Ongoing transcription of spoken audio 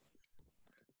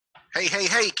Hey, hey,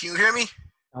 hey, can you hear me?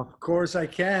 Of course I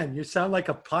can. You sound like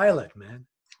a pilot, man.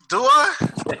 Do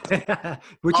I?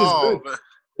 Which is Oh, good.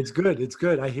 It's good. It's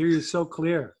good. I hear you so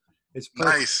clear. It's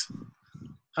perfect. nice.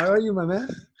 How are you, my man?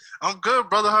 I'm good,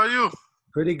 brother. How are you?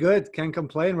 Pretty good. Can't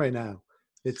complain right now.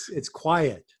 It's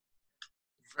quiet.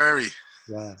 Very.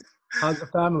 Yeah. How's the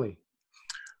family?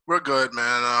 We're good,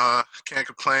 man. Can't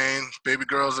complain. Baby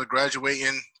girls are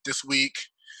graduating this week.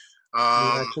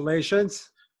 Um, Congratulations.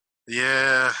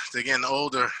 yeah, they're getting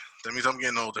older. That means I'm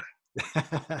getting older.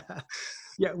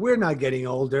 Yeah, we're not getting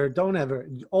older. Don't ever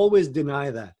always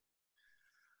deny that.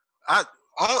 I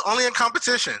only in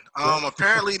competition. Yeah.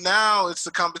 Apparently now it's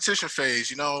the competition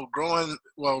phase.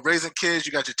 Raising kids,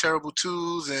 you got your terrible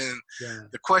twos and Yeah.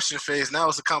 the question phase. Now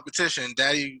it's the competition.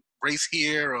 Daddy, race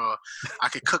here, or I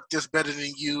could cook this better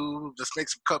than you. Just make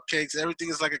some cupcakes. Everything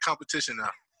is like a competition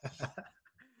now.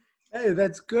 Hey,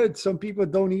 that's good. Some people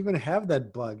don't even have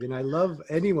that bug, and I love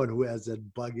anyone who has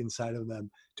that bug inside of them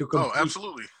to Oh, compete.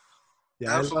 absolutely,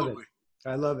 Yeah, I love it. absolutely.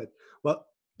 I love it. Well,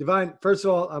 Divine, first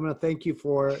of all, I'm going to thank you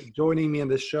for joining me on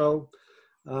this show.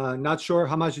 Not sure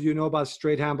how much you know about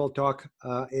Straight Handball Talk.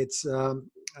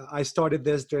 I started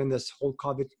this during this whole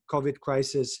COVID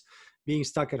crisis, being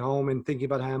stuck at home and thinking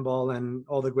about handball and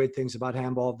all the great things about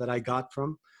handball that I got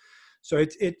from. So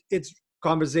it's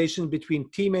conversations between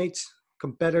teammates,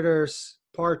 competitors,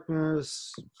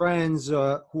 partners, friends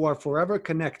who are forever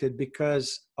connected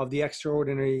because of the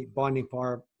extraordinary bonding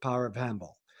power of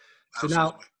handball. So now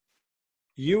Absolutely.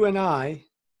 you and I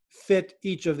fit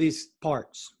each of these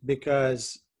parts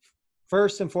because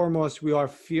first and foremost, we are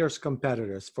fierce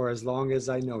competitors for as long as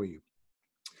I know you.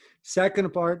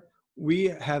 Second part, we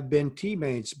have been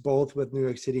teammates both with New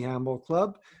York City Handball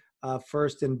Club,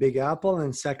 first in Big Apple,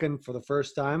 and second for the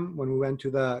first time when we went to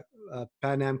the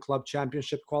Pan Am Club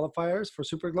Championship qualifiers for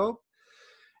Super Globe.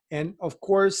 And of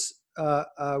course,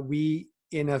 we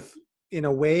in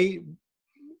a way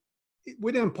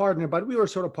we didn't partner, but we were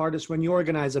sort of partners when you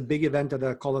organize a big event at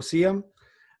the Coliseum.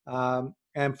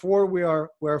 And four,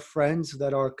 we're friends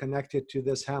that are connected to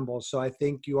this handball. So I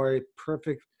think you are a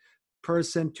perfect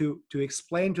person to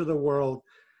explain to the world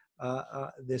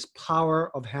this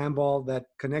power of handball that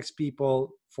connects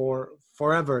people for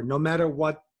forever, no matter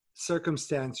what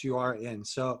circumstance you are in.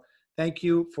 So thank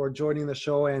you for joining the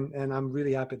show, and I'm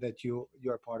really happy that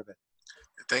you're part of it.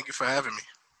 Thank you for having me.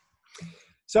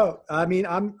 So I mean,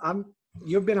 I'm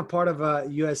you've been a part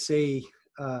of USA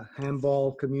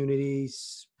handball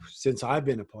communities since I've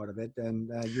been a part of it, and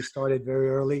you started very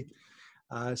early.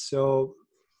 So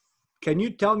can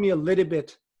you tell me a little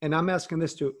bit? And I'm asking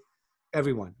this to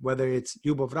everyone, whether it's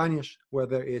Ljubo Vranjes,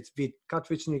 whether it's Vit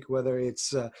Katvichnik, whether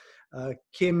it's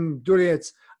Kim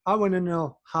Durietz. I want to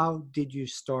know, how did you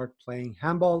start playing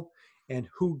handball and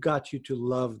who got you to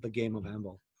love the game of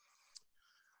handball?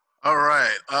 All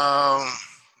right.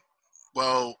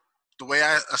 Well, the way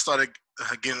I started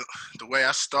again, the way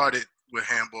I started with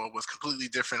handball was completely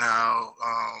different. How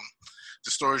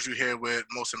the stories you hear with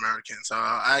most Americans.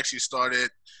 I actually started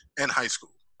in high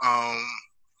school.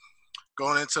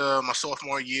 Going into my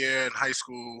sophomore year in high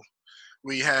school,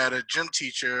 we had a gym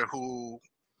teacher who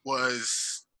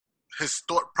was his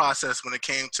thought process when it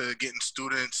came to getting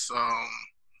students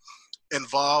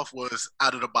involved was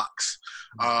out of the box.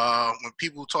 When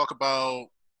people talk about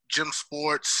gym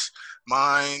sports,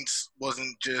 mine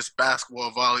wasn't just basketball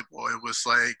or volleyball. It was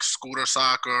like scooter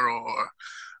soccer or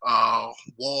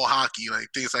wall hockey, like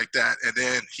things like that. And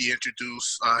then he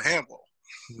introduced handball.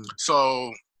 Mm.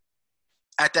 So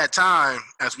at that time,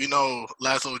 as we know,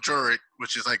 Laszlo Juric,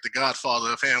 which is like the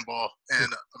godfather of handball in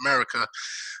America,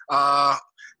 uh,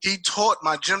 he taught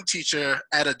my gym teacher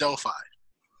at Adelphi.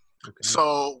 Okay.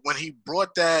 So when he brought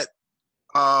it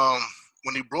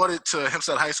to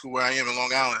Hempstead High School, where I am in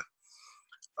Long Island,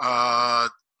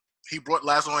 he brought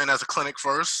Laszlo in as a clinic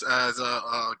first, as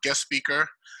a guest speaker,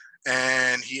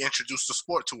 and he introduced the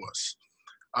sport to us.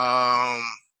 A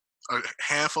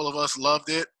handful of us loved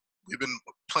it. We've been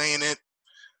playing it.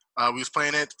 We was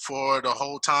playing it for the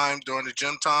whole time during the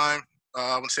gym time.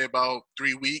 I would say about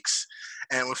 3 weeks.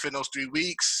 And within those 3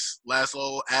 weeks,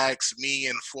 Laszlo asked me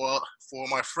and four of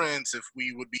my friends if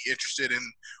we would be interested in,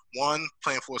 one,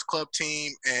 playing for his club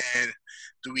team, and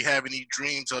do we have any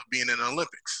dreams of being in the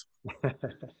Olympics?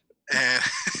 And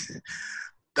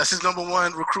that's his number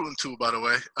one recruiting tool, by the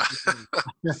way.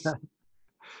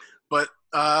 But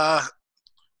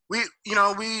we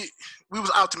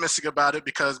was optimistic about it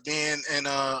because being in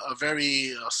a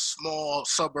very small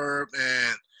suburb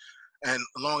and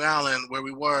Long Island where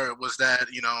we were was that,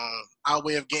 our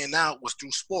way of getting out was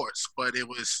through sports, but it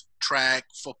was track,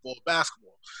 football,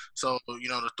 basketball. So,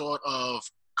 the thought of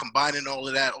combining all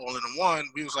of that all in one,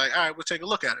 we was like, all right, we'll take a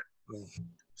look at it. Yeah.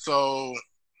 So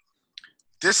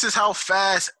this is how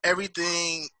fast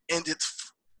everything ended.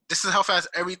 This is how fast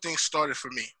everything started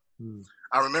for me.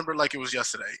 I remember like it was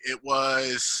yesterday. It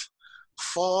was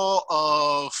fall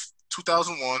of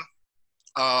 2001,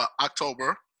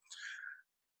 October.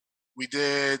 We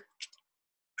did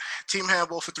team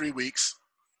handball for 3 weeks.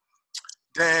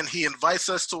 Then he invites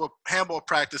us to a handball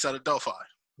practice at Adelphi.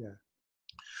 Yeah.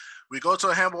 We go to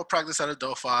a handball practice at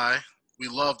Adelphi. We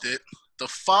loved it. The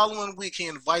following week, he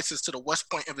invites us to the West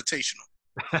Point Invitational.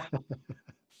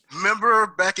 Remember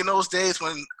back in those days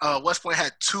when West Point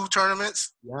had 2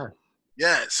 tournaments? Yeah.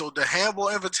 Yeah, so the handball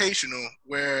invitational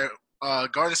where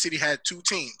Garden City had 2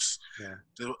 teams. Yeah.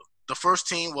 The first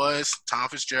team was Tom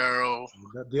Fitzgerald.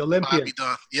 The Olympians.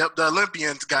 Yep, the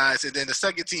Olympians guys. And then the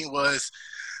second team was,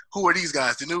 who are these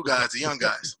guys? The new guys, the young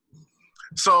guys.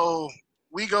 So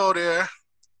we go there,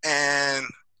 and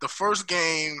the first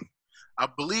game, I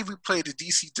believe we played the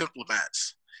DC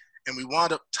Diplomats, and we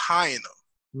wound up tying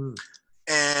them.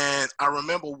 And I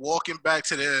remember walking back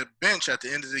to the bench at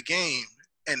the end of the game,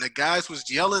 and the guys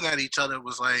was yelling at each other. It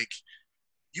was like,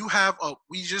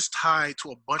 we just tied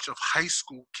to a bunch of high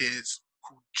school kids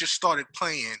who just started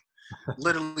playing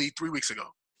literally 3 weeks ago.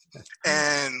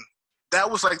 And that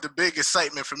was like the big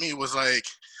excitement for me, was like,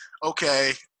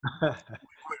 okay,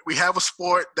 we have a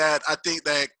sport that I think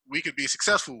that we could be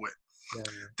successful with. Yeah.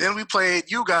 Then we played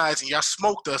you guys, and y'all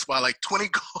smoked us by like 20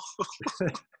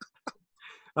 goals.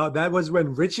 Oh, that was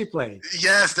when Richie played.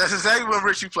 Yes, that's exactly when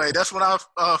Richie played. That's when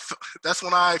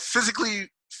I physically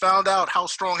found out how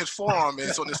strong his forearm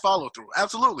is on his follow through.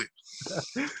 Absolutely.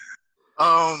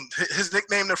 His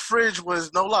nickname, the Fridge,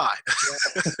 was no lie.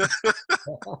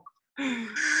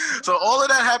 So all of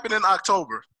that happened in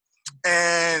October,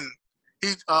 and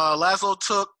he Laszlo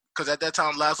took, because at that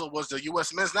time Laszlo was the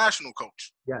U.S. men's national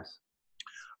coach. Yes.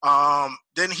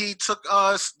 Then he took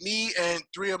me and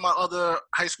 3 of my other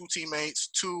high school teammates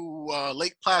to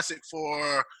Lake Placid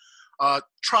for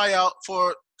tryout.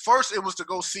 First, it was to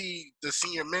go see the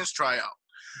senior men's tryout.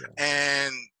 Yeah.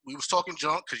 And we was talking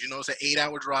junk because, it's an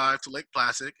 8-hour drive to Lake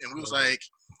Placid. And we was like,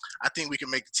 I think we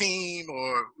can make the team,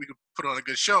 or we could put on a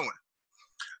good showing.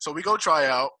 So we go try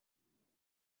out,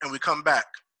 and we come back.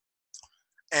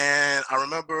 And I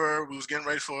remember we was getting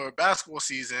ready for basketball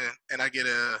season, and I get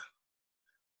a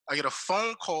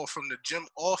phone call from the gym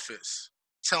office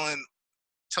telling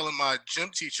my gym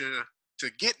teacher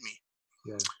to get me.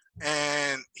 Yeah.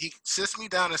 And he sits me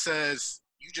down and says,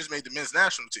 "You just made the men's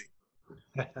national team."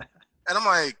 And I'm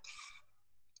like,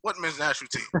 "What men's national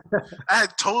team?" I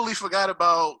had totally forgot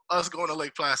about us going to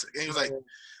Lake Placid. And he was like,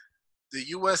 "The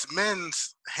U.S.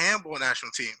 men's handball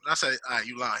national team." And I said, "All right,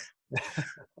 you lying."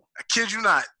 I kid you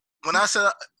not. When I said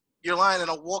you're lying,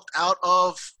 and I walked out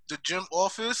of the gym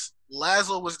office,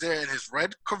 Laszlo was there in his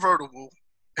red convertible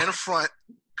in the front,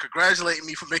 congratulating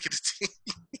me for making the team.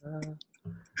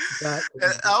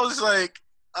 And I was like,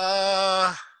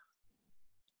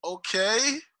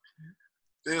 okay.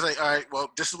 They was like, all right,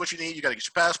 well, this is what you need. You got to get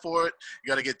your passport. You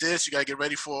got to get this. You got to get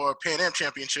ready for Pan Am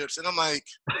Championships. And I'm like,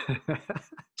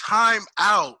 time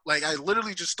out. Like, I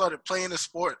literally just started playing the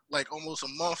sport like almost a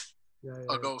month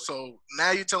ago. So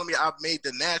now you're telling me I've made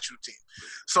the national team.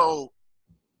 So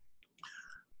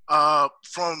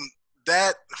from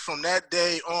that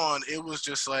day on, it was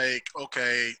just like,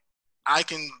 okay,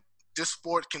 this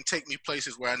sport can take me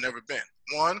places where I've never been.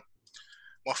 One,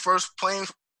 my first plane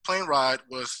ride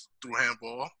was through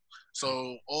handball.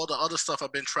 So all the other stuff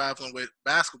I've been traveling with,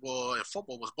 basketball and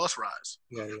football, was bus rides.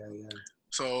 Yeah.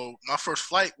 So my first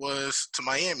flight was to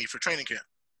Miami for training camp.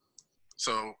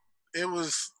 So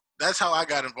that's how I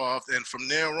got involved. And from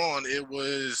there on, it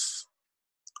was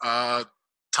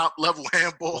top level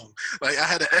handball. Like, I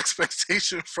had an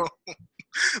expectation from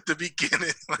the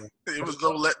beginning. It was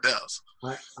no letdowns.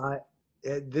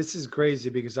 This is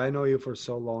crazy because I know you for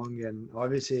so long, and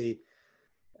obviously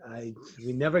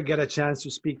we never get a chance to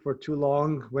speak for too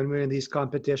long when we're in these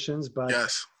competitions, but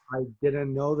yes. I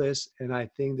didn't know this, and I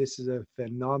think this is a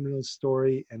phenomenal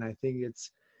story, and I think it's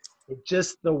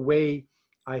just the way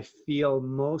I feel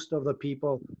most of the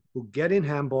people who get in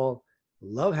handball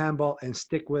love handball and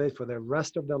stick with it for the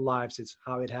rest of their lives. It's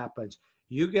how it happens.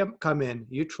 You come in,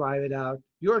 you try it out.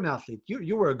 You're an athlete.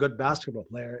 You were a good basketball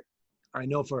player, I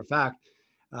know for a fact.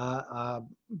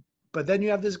 But then you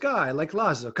have this guy like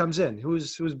Laszlo comes in,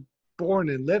 who's born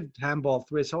and lived handball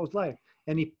through his whole life,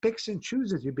 and he picks and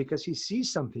chooses you because he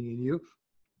sees something in you,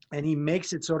 and he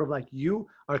makes it sort of like, you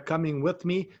are coming with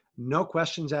me, no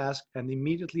questions asked, and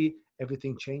immediately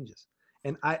everything changes.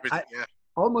 And I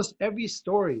almost every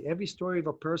story of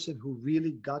a person who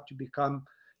really got to become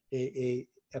a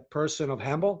a person of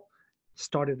handball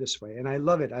started this way, and I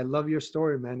love it. I love your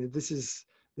story, man. This is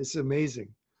amazing.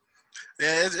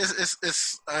 Yeah,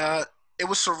 it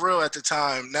was surreal at the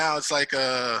time. Now it's like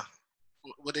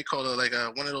what they call it, like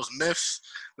one of those myths.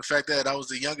 The fact that I was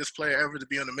the youngest player ever to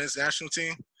be on the men's national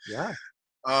team. Yeah.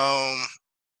 Um,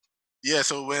 yeah.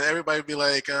 So when everybody be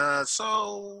like,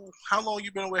 "So how long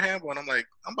you been with handball?" And I'm like,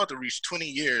 "I'm about to reach 20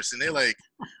 years," and they're like,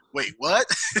 "Wait, what?"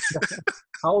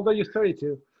 How old are you?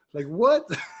 32. Like what?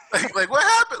 like what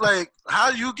happened? Like how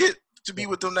you get to be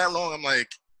with them that long? I'm like,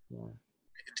 Yeah.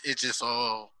 it just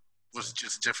all was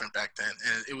just different back then,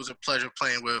 and it was a pleasure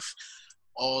playing with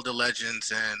all the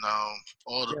legends and Yeah.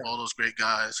 all those great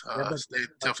guys. Yeah, They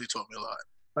definitely taught me a lot.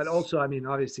 but also, I mean,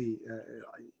 obviously,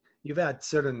 you've had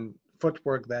certain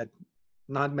footwork that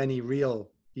not many real,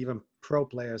 even pro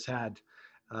players had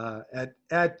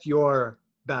at your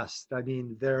best. I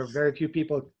mean, there are very few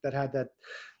people that had that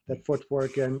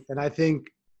footwork, and I think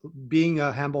being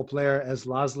a handball player as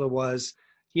Laszlo was,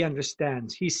 he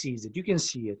understands, he sees it. You can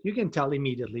see it. You can tell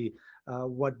immediately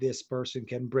what this person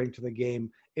can bring to the game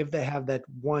if they have that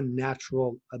one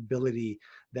natural ability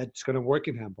that's going to work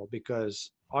in handball.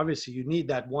 Because obviously, you need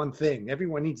that one thing.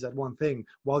 Everyone needs that one thing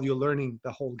while you're learning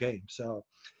the whole game. So,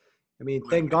 I mean,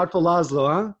 thank God for Laszlo,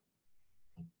 huh?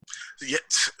 Yeah,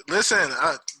 listen,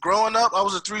 growing up, I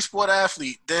was a 3-sport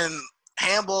athlete. Then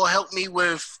handball helped me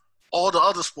with all the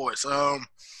other sports.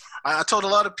 I told a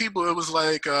lot of people it was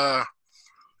like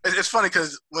it's funny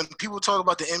because when people talk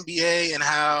about the NBA and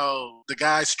how the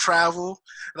guys travel,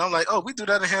 and I'm like, oh, we do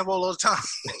that in handball all the time.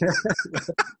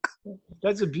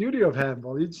 That's the beauty of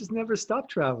handball. You just never stop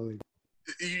traveling.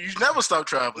 You never stop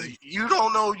traveling. You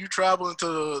don't know you travel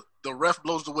until the ref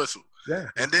blows the whistle. Yeah.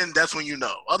 And then that's when you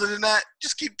know. Other than that,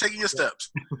 just keep taking your steps.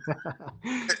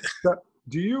 So,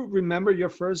 do you remember your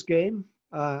first game?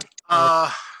 Yeah,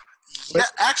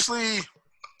 actually,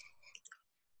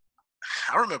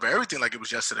 I remember everything like it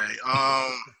was yesterday.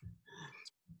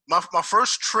 My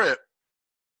first trip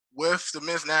with the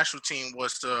men's national team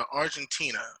was to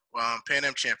Argentina, Pan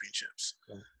Am Championships.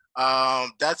 Okay.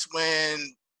 That's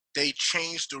when they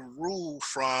changed the rule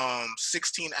from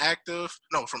 18 active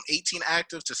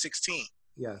to 16.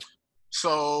 Yeah.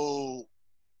 So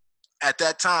at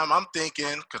that time, I'm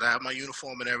thinking, because I have my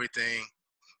uniform and everything,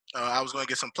 I was going to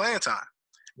get some playing time.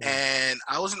 Yeah. And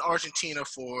I was in Argentina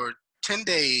for 10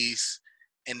 days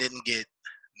and didn't get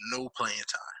no playing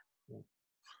time. Yeah.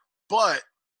 But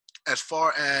as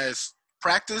far as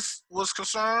practice was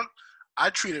concerned, I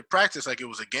treated practice like it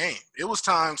was a game. It was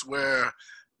times where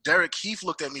Derek Heath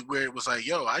looked at me weird. It was like,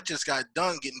 yo, I just got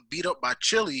done getting beat up by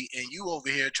Chile, and you over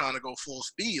here trying to go full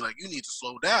speed. Like, you need to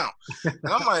slow down. And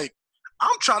I'm like,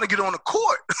 I'm trying to get on the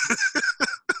court.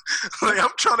 Like, I'm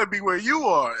trying to be where you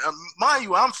are. Mind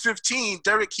you, I'm 15.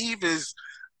 Derek Heath is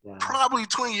probably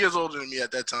 20 years older than me at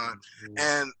that time.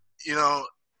 And,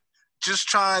 just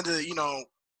trying to,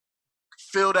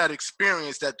 feel that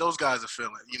experience that those guys are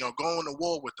feeling, going to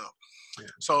war with them. Yeah.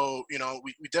 So,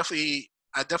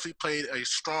 I definitely played a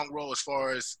strong role as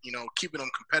far as, keeping them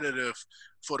competitive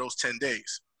for those 10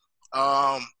 days.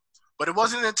 But it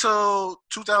wasn't until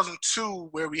 2002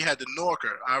 where we had the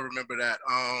Norker. I remember that.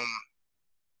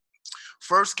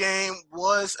 First game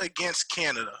was against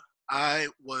Canada. I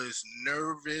was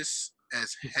nervous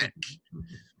as heck.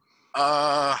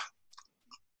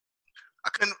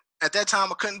 At that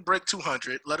time, I couldn't break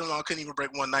 200, let alone I couldn't even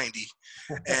break 190.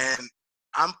 And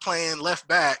I'm playing left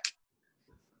back,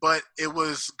 but it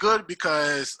was good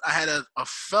because I had a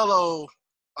fellow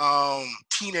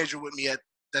teenager with me at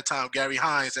that time, Gary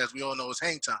Hines, as we all know, is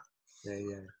hang time.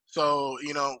 Yeah. So,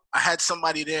 I had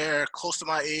somebody there close to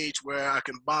my age where I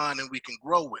can bond and we can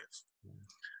grow with.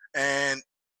 And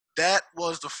that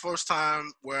was the first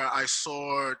time where I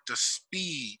saw the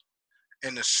speed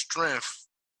and the strength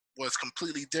was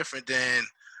completely different than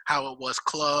how it was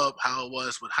club, how it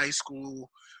was with high school,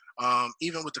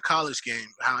 even with the college game,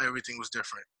 how everything was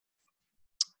different.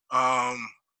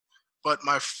 But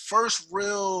my first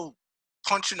real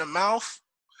punch in the mouth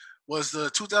was the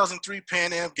 2003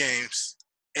 Pan Am Games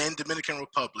in Dominican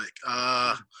Republic.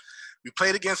 We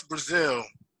played against Brazil.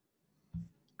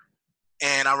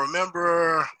 And I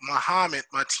remember Muhammad,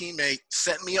 my teammate,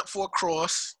 set me up for a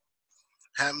cross,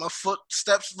 had my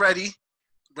footsteps ready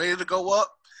to go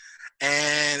up.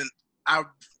 And I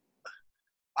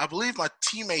believe my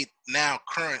teammate now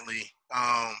currently,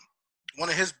 one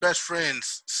of his best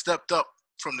friends stepped up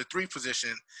from the 3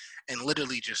 position and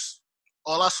literally just,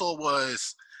 all I saw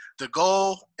was the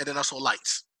goal and then I saw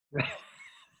lights.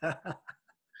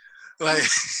 Like,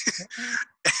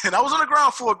 and I was on the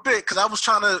ground for a bit because I was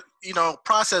trying to,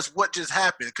 process what just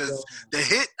happened. Because the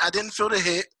hit, I didn't feel the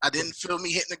hit. I didn't feel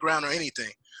me hitting the ground or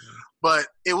anything. But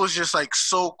it was just like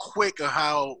so quick of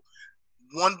how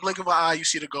one blink of an eye you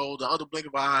see the goal, the other blink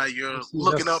of an eye you're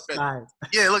looking up at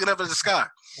looking up at the sky.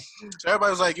 So everybody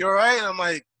was like, "You all right?" And I'm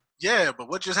like, "Yeah, but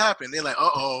what just happened?" They're like,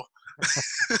 "Uh-oh."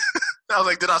 I was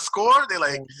like, "Did I score?" They're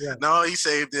like, "No, he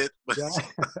saved it." But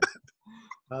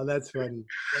oh, that's funny.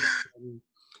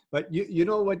 But you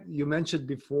know what you mentioned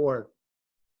before,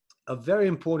 a very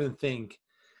important thing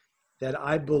that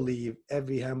I believe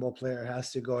every handball player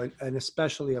has to go, and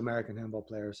especially American handball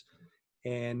players.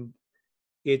 And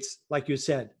it's like you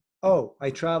said, oh,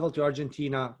 I traveled to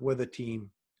Argentina with a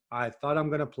team. I thought I'm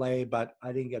going to play, but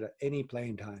I didn't get any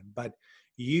playing time. But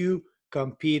you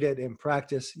competed in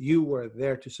practice. You were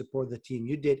there to support the team.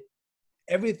 You did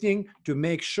everything to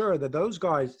make sure that those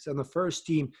guys on the first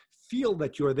team feel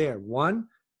that you're there. One,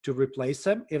 to replace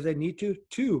them if they need to.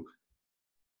 Two,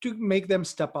 to make them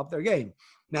step up their game.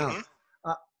 Now,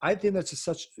 I think that's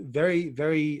such very,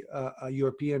 very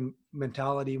European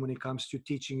mentality when it comes to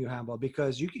teaching you handball,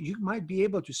 because you might be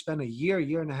able to spend a year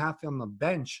and a half on the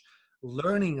bench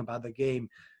learning about the game,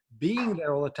 being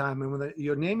there all the time. And when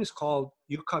your name is called,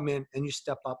 you come in and you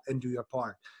step up and do your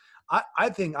part. I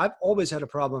think I've always had a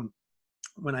problem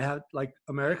when I had like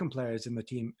American players in the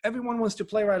team. Everyone wants to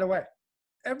play right away.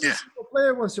 Every single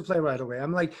player wants to play right away.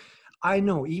 I'm like, I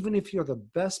know, even if you're the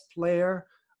best player,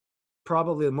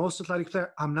 probably the most athletic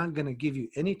player, I'm not going to give you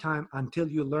any time until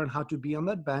you learn how to be on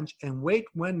that bench and wait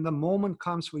when the moment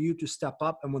comes for you to step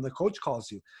up and when the coach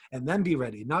calls you, and then be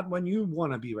ready, not when you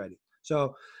want to be ready.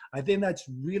 So I think that's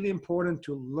really important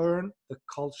to learn the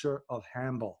culture of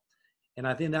handball. And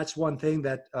I think that's one thing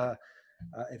that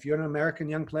if you're an American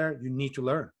young player, you need to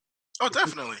learn. Oh,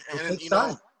 definitely. And,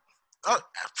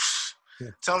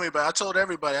 tell me about it. I told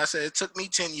everybody, I said it took me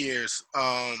 10 years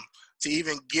to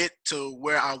even get to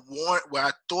where I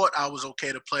thought I was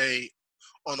okay to play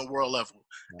on a world level.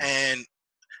 And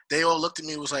they all looked at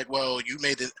me and was like, well, you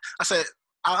made it. I said,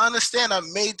 I understand I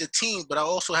made the team, but I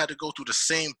also had to go through the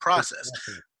same process.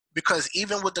 Because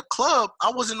even with the club,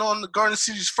 I wasn't on the Garden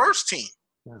City's first team.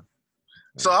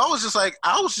 So I was just like,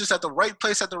 I was just at the right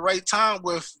place at the right time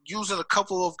with using a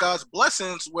couple of God's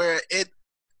blessings where it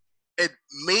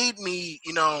made me,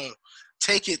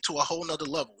 take it to a whole nother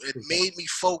level. It made me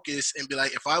focus and be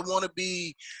like, if I want to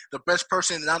be the best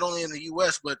person, not only in the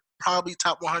U.S., but probably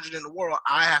top 100 in the world,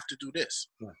 I have to do this.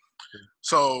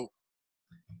 So,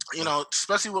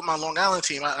 especially with my Long Island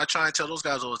team, I try and tell those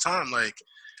guys all the time, like,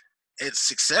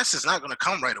 success is not going to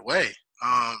come right away.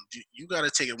 You got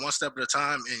to take it one step at a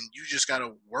time, and you just got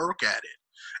to work at it.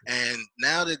 And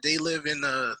now that they live in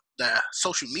the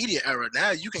social media era,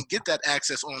 now you can get that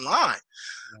access online.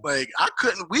 Like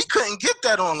we couldn't get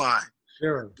that online.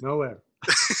 Sure, nowhere.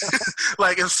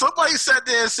 Like if somebody sat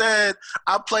there and said,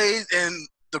 I played in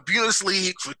the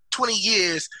Bundesliga for 20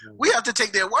 years, we have to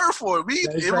take their word for it.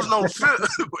 It was no film.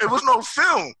 It was no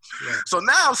film. Yeah. So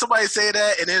now if somebody say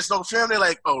that and there's no film, they're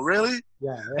like, oh, really?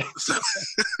 Yeah.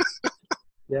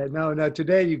 Yeah, no,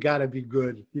 today you got to be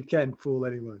good. You can't fool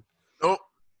anyone. Nope.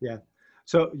 Yeah.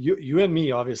 So you and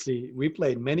me, obviously, we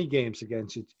played many games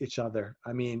against each other.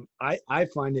 I mean, I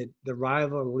find it the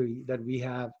rivalry that we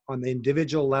have on the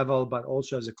individual level, but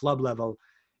also as a club level,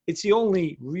 it's the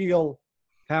only real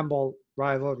handball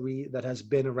rivalry that has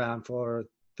been around for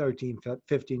 13,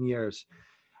 15 years.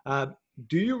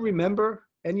 Do you remember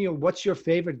what's your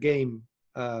favorite game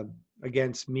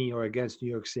against me or against New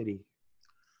York City?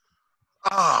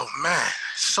 Oh, man,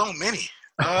 so many.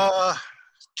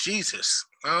 Jesus.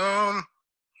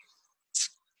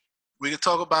 We could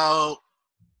talk about,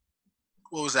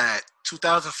 what was that,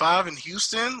 2005 in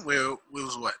Houston, where it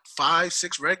was,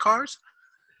 5-6 red cards?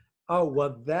 Oh,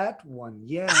 well, that one,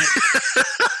 yeah.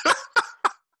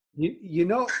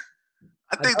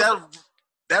 I think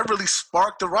that really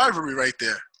sparked the rivalry right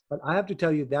there. But I have to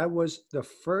tell you, that was the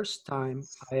first time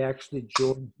I actually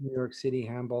joined New York City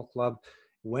Handball Club,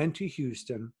 went to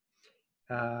Houston,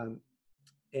 and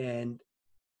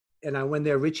I went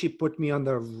there. Richie put me on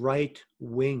the right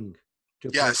wing to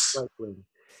play right wing.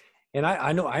 And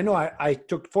I know I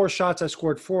took 4 shots, I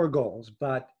scored 4 goals,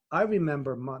 but I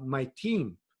remember my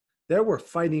team, they were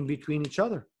fighting between each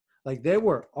other. Like they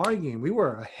were arguing. We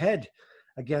were ahead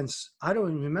against, I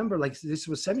don't even remember, like this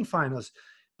was semifinals.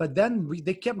 But then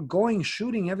they kept going,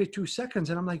 shooting every 2 seconds.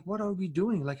 And I'm like, what are we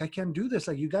doing? Like, I can't do this.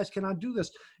 Like, you guys cannot do this.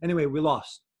 Anyway, we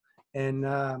lost. And,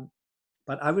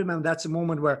 but I remember that's a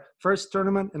moment where first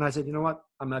tournament, and I said, you know what?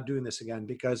 I'm not doing this again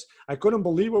because I couldn't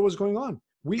believe what was going on.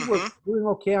 We were doing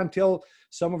okay until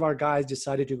some of our guys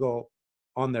decided to go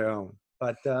on their own.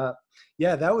 But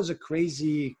yeah, that was a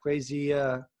crazy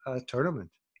tournament.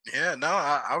 Yeah, no,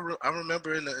 I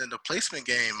remember in the placement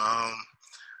game.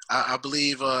 I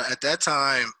believe at that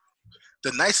time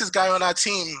the nicest guy on our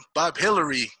team, Bob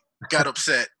Hillary, got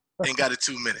upset and got a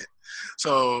 2-minute.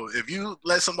 So if you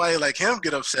let somebody like him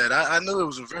get upset, I knew it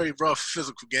was a very rough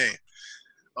physical game.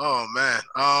 Oh man.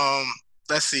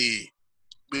 Let's see.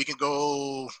 We can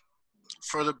go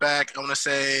further back. I want to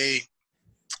say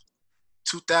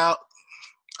 2000,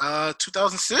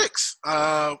 2006.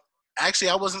 Actually,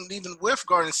 I wasn't even with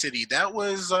Garden City. That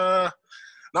was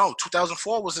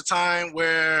 2004 was the time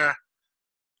where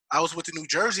I was with the New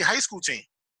Jersey high school team.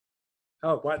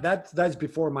 Oh, well, that's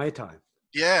before my time.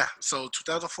 Yeah, so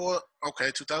 2004.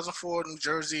 Okay, 2004 New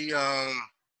Jersey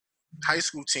high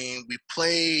school team. We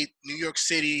played New York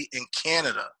City in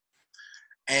Canada,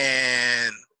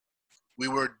 and we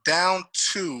were down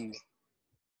 2.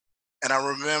 And I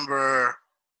remember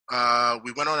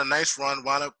we went on a nice run,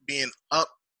 wound up being up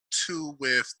 2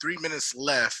 with 3 minutes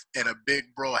left, and a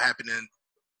big brawl happening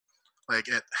like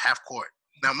at half court.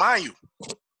 Now, mind you,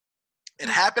 it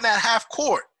happened at half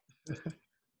court.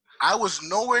 I was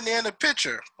nowhere near in the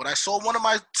picture, but I saw one of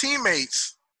my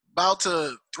teammates about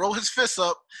to throw his fist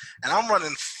up, and I'm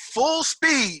running full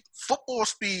speed, football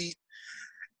speed,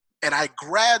 and I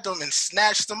grabbed him and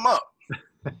snatched him up.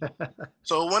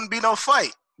 So it wouldn't be no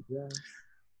fight. Yeah.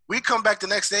 We come back the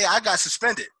next day, I got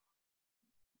suspended.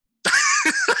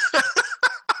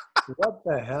 What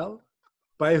the hell?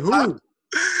 By who?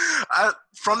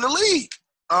 From the league.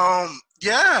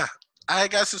 Yeah, I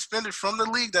got suspended from the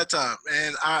league that time,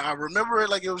 and I remember it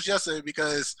like it was yesterday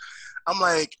because I'm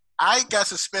like, I got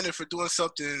suspended for doing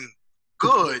something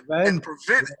good and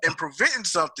preventing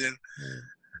something,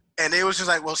 and it was just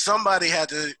like, well, somebody had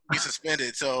to be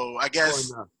suspended, so I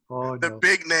guess the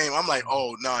big name. I'm like,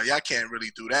 oh no, y'all can't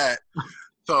really do that.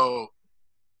 So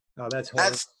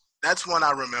that's one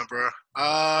I remember.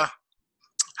 How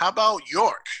about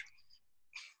York?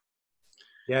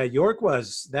 Yeah, York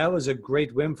was a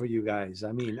great win for you guys.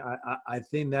 I mean, I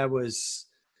think that was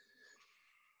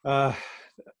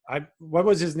what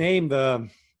was his name? The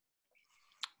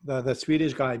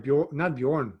Swedish guy, not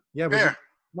Bjorn. Yeah,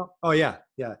 yeah.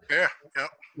 Yeah.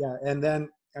 Yeah, and then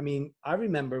I mean, I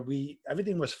remember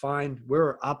everything was fine. We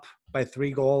were up by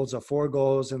 3 goals or 4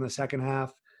 goals in the second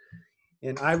half.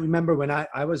 And I remember when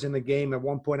I was in the game at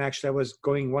one point, actually, I was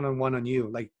going one-on-one on you,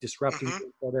 like disrupting. Mm-hmm.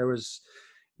 So there was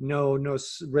no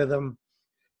rhythm.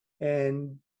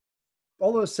 And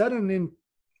all of a sudden in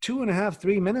 2.5,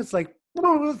 3 minutes, like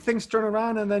things turn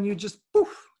around and then you just,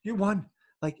 poof, you won.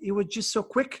 Like it was just so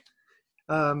quick.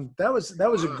 That was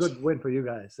a good win for you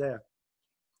guys there.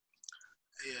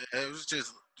 Yeah, it was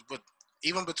just, but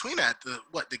even between that,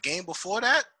 the game before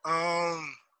that,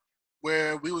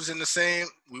 where we was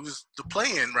the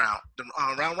play-in round, the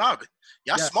round robin.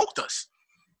 Y'all smoked us.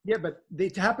 Yeah, but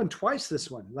it happened twice this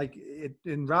one. Like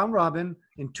in round robin,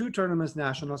 in 2 tournaments,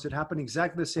 nationals, it happened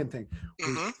exactly the same thing.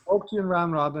 We smoked you in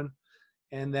round robin,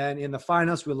 and then in the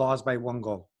finals, we lost by 1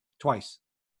 goal. Twice.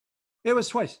 It was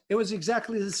twice. It was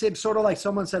exactly the same, sort of like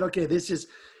someone said, okay, this is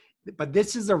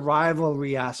the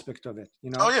rivalry aspect of it,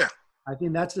 you know? Oh, yeah. I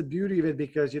think that's the beauty of it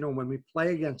because, you know, when we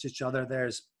play against each other,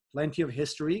 there's plenty of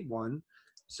history,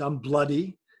 some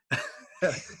bloody.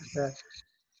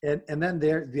 And then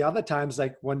the other times,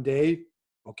 like one day,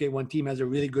 okay, one team has a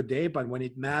really good day, but when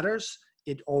it matters,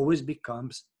 it always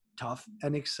becomes tough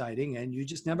and exciting, and you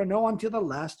just never know until the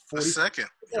last 40 seconds.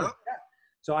 Yeah.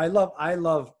 So I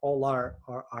love all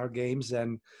our games,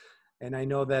 and I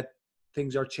know that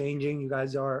things are changing. You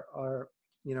guys are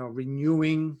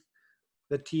renewing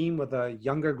the team with a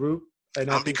younger group. And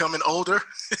I'm becoming older.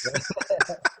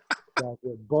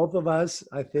 Both of us,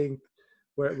 I think,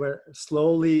 we're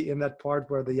slowly in that part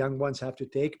where the young ones have to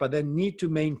take, but they need to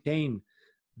maintain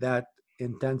that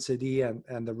intensity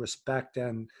and the respect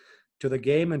and to the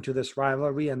game and to this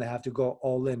rivalry, and they have to go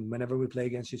all in whenever we play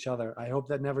against each other. I hope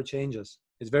that never changes.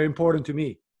 It's very important to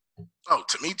me. Oh,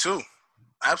 to me too.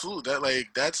 Absolutely.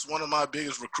 That's one of my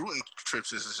biggest recruiting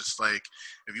trips is just like,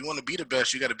 if you want to be the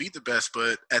best, you got to beat the best.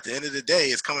 But at the end of the day,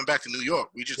 it's coming back to New York.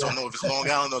 We just don't know if it's Long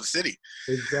Island or the city.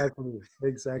 Exactly.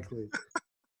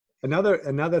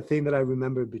 Another thing that I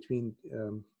remember between,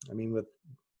 with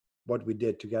what we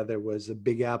did together was a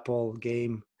Big Apple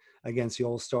game against the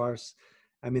All-Stars.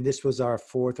 I mean, this was our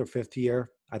 4th or 5th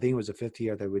year. I think it was the 5th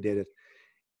year that we did it.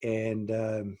 And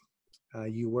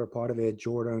you were part of it,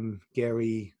 Jordan,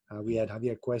 Gary. We had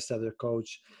Javier Cuesta, their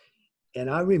coach. And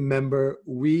I remember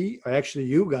you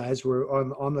guys were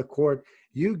on the court.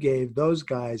 You gave those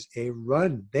guys a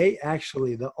run.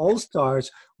 The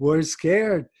All-Stars were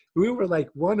scared We were like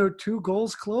 1 or 2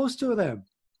 goals close to them.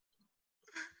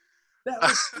 That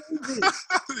was crazy.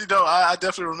 I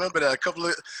definitely remember that. A couple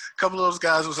of those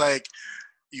guys was like,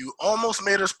 "You almost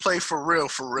made us play for real,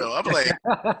 for real." I'm like,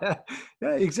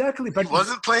 Yeah, exactly. "He But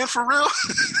wasn't playing for real."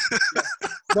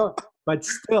 no, but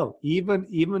still, even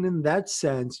in that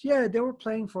sense, yeah, they were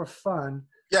playing for fun.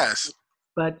 Yes.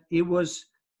 But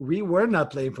we were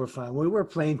not playing for fun. We were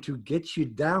playing to get you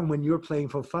down when you were playing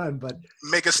for fun. But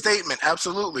Make a statement.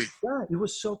 Absolutely. yeah, it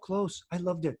was so close. I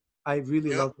loved it. I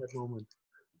really Yep. loved that moment.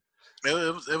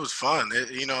 It was fun.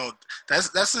 That's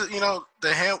the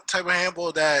type of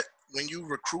handball that when you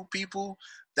recruit people,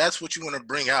 that's what you want to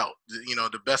bring out.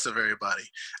 The best of everybody.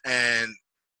 And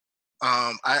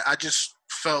I just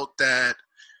felt that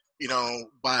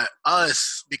by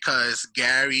us, because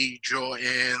Gary,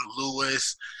 Jordan,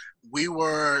 Lewis, we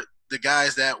were the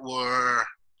guys that were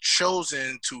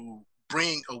chosen to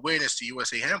bring awareness to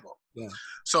USA Handball. Yeah.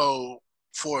 So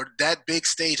for that big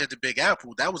stage at the Big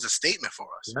Apple, that was a statement for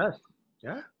us. Yes.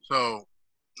 Yeah. So,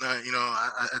 I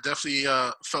definitely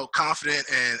felt confident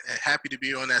and happy to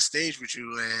be on that stage with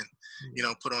you and,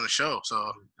 put on a show.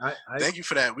 So thank you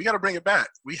for that. We got to bring it back.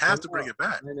 We have to bring it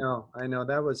back. I know.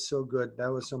 That was so good.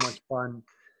 That was so much fun.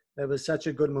 That was such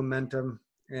a good momentum.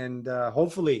 And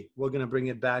hopefully we're going to bring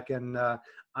it back. And the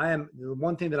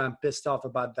one thing that I'm pissed off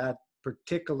about that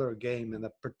particular game and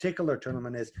the particular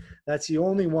tournament is that's the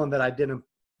only one that I didn't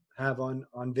have on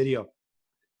video.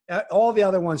 All the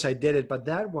other ones I did it, but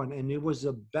that one, and it was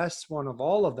the best one of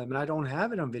all of them, and I don't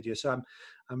have it on video. So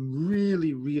I'm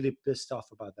really, really pissed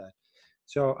off about that.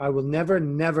 So I will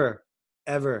never,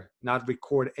 ever not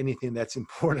record anything that's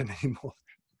important anymore.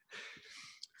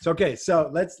 So, okay, so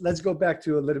let's go back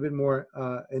to a little bit more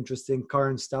interesting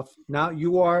current stuff. Now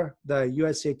you are the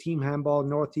USA Team Handball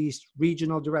Northeast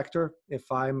Regional Director, if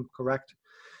I'm correct.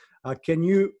 Can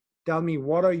you tell me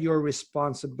what are your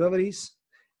responsibilities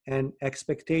and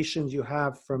expectations you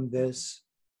have from this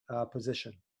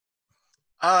position?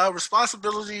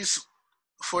 Responsibilities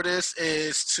for this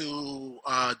is to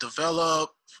develop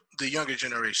the younger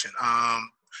generation.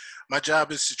 My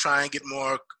job is to try and get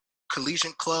more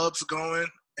collegiate clubs going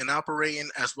and operating,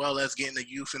 as well as getting the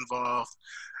youth involved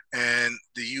and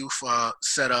the youth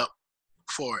set up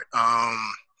for it.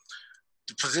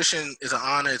 The position is an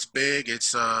honor. It's big.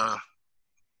 It's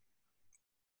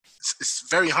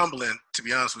very humbling, to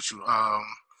be honest with you.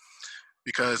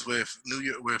 Because with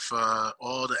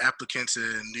all the applicants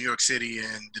in New York City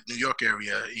and the New York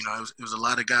area, it was a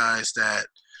lot of guys that,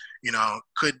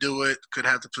 could do it, could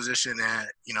have the position, and,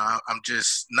 I'm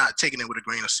just not taking it with a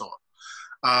grain of salt.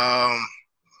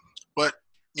 But,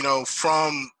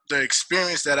 from the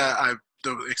experience that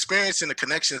the experience and the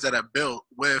connections that I built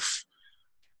with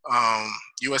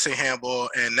USA Handball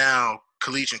and now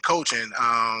collegiate coaching,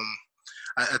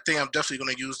 I think I'm definitely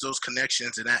going to use those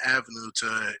connections and that avenue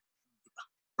to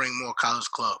bring more college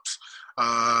clubs.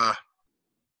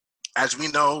 As we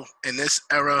know, in this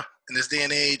era, in this day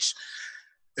and age,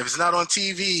 if it's not on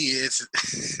TV, it's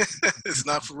it's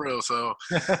not for real. So,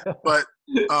 but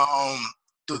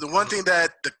the one thing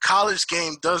that the college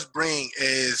game does bring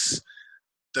is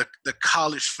the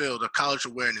college feel, the college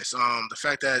awareness. The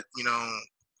fact that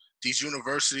these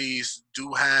universities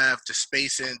do have the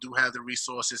space and do have the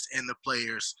resources and the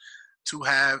players to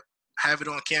have it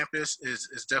on campus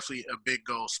is definitely a big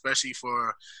goal, especially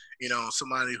for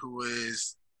somebody who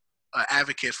is an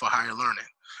advocate for higher learning.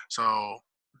 So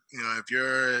if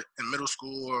you're in middle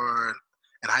school or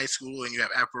in high school and you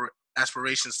have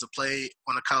aspirations to play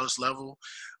on a college level,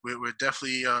 we're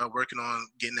definitely working on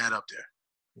getting that up there.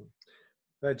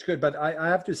 That's good, but I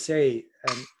have to say,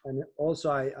 and also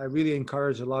I really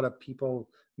encourage a lot of people,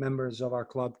 members of our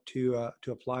club, to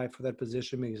apply for that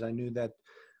position, because I knew that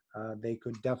they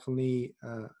could definitely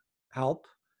help.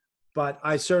 But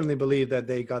I certainly believe that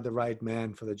they got the right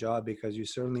man for the job, because you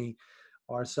certainly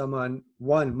are someone,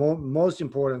 most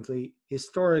importantly,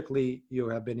 historically, you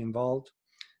have been involved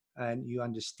and you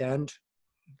understand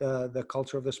the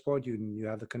culture of the sport. You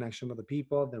have the connection with the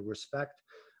people, the respect.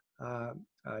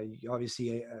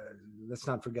 Obviously, let's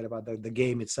not forget about the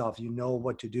game itself. You know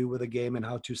what to do with the game and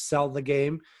how to sell the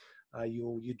game.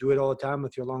 You do it all the time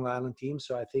with your Long Island team.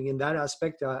 So I think in that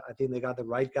aspect, I think they got the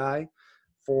right guy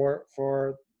for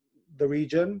the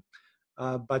region.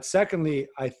 But secondly,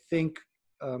 I think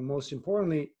most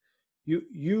importantly,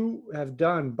 you have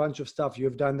done a bunch of stuff. You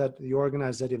have done that. You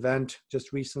organized that event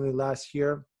just recently last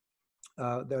year.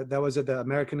 That was at the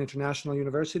American International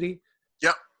University.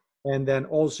 Yep. And then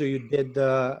also you did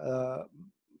the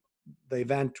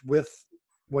event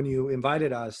when you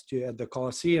invited us to at the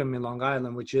Coliseum in Long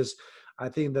Island, which is, I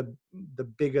think, the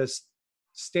biggest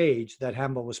stage that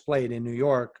handball was played in New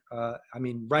York. I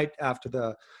mean, right after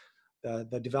the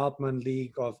development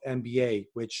league of NBA,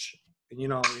 which, you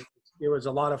know, it was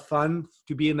a lot of fun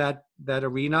to be in that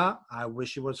arena. I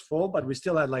wish it was full, but we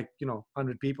still had, like, you know,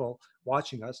 100 people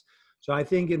watching us. So I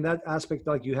think in that aspect,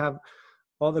 like, you have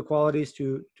all the qualities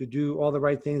to do all the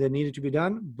right things that needed to be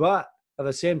done. But at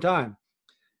the same time,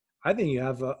 I think you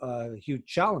have a huge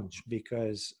challenge,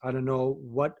 because I don't know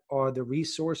what are the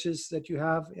resources that you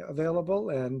have available,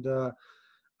 and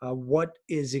what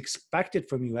is expected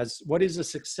from you, as what is a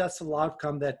successful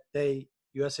outcome that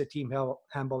USA Team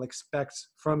Handball expects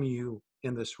from you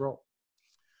in this role.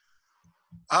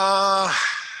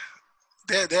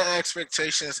 Their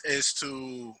expectations is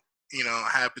to, you know,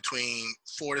 have between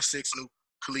 4 to 6 new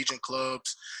collegiate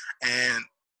clubs. And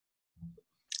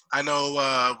I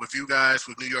know with you guys,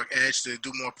 with New York Edge, to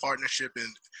do more partnership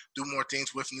and do more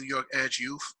things with New York Edge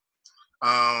youth.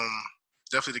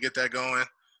 Definitely to get that going.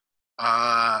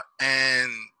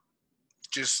 And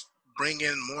just bring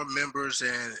in more members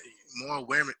and more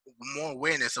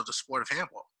awareness of the sport of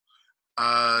handball.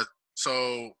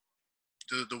 So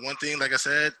the one thing, like I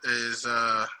said, is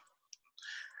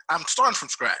I'm starting from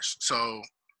scratch. So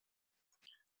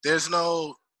there's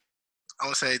no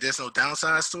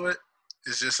downsides to it.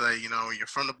 It's just like, you know, you're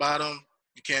from the bottom,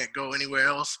 you can't go anywhere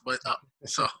else but up.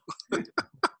 So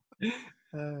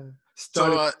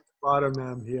starting bottom,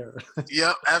 I'm here.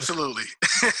 Yep, absolutely.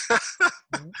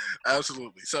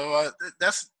 Absolutely. So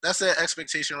that's the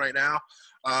expectation right now.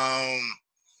 I've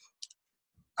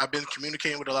been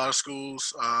communicating with a lot of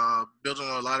schools, building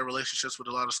a lot of relationships with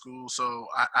a lot of schools. So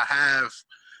I have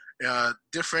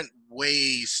different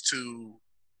ways to,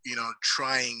 you know,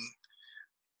 try and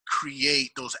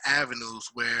create those avenues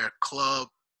where club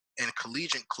and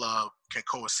collegiate club can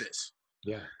coexist.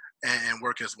 Yeah. And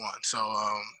work as one. So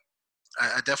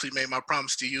I definitely made my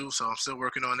promise to you, so I'm still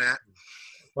working on that.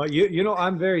 Well, you know,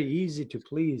 I'm very easy to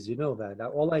please. You know that.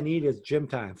 All I need is gym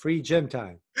time, free gym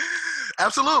time.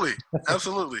 Absolutely.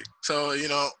 So, you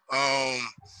know,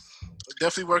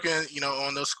 definitely working, you know,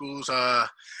 on those schools.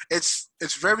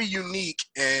 It's very unique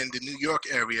in the New York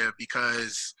area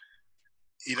because,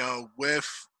 you know, with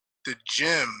the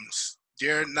gyms,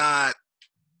 they're not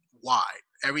wide.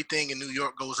 Everything in New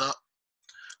York goes up.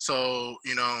 So,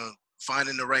 you know,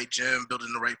 finding the right gym,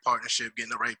 building the right partnership,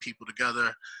 getting the right people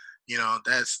together, you know,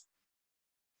 that's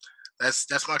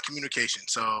my communication.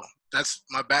 So that's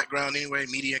my background anyway,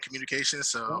 media and communication.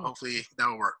 So hopefully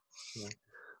that'll work. Yeah.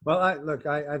 Well,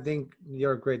 I think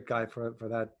you're a great guy for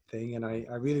that thing. And I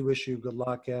really wish you good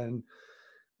luck. And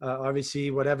obviously,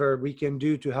 whatever we can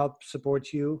do to help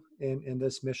support you in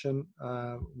this mission,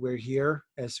 we're here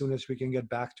as soon as we can get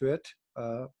back to it,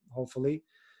 hopefully.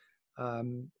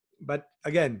 But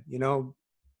again, you know,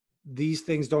 these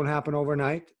things don't happen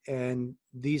overnight, and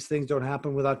these things don't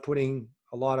happen without putting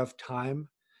a lot of time.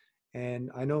 And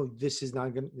I know this is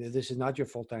not your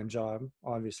full-time job,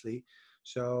 obviously.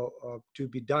 So to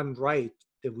be done right,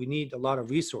 that we need a lot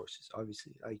of resources,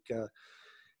 obviously. Like,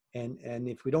 and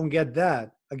if we don't get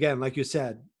that, again, like you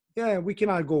said, yeah, we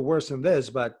cannot go worse than this,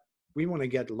 but we want to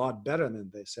get a lot better than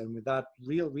this. And without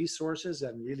real resources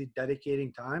and really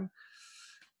dedicating time,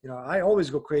 you know, I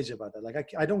always go crazy about that.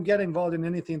 Like, I don't get involved in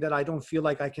anything that I don't feel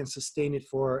like I can sustain it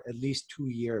for at least 2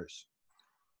 years,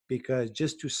 because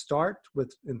just to start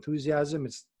with enthusiasm,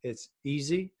 it's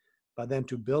easy, but then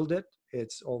to build it,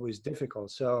 it's always difficult.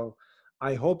 So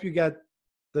I hope you get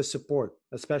the support,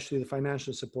 especially the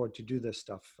financial support, to do this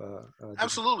stuff.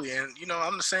 Absolutely. And, you know,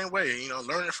 I'm the same way, you know,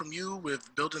 learning from you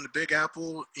with building the Big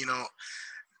Apple, you know,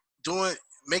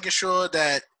 making sure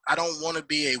that I don't want to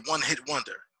be a one-hit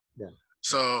wonder. Yeah.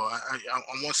 So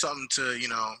I want something to, you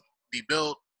know, be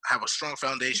built, have a strong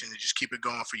foundation, and just keep it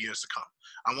going for years to come.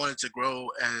 I want it to grow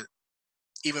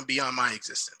even beyond my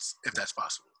existence, if that's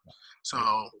possible. So,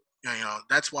 you know,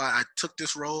 that's why I took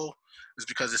this role, is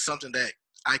because it's something that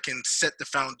I can set the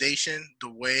foundation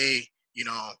the way, you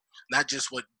know, not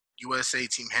just what USA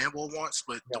Team Handball wants,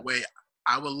 but the way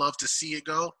I would love to see it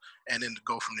go, and then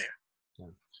go from there.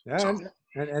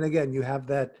 Yeah. And again, you have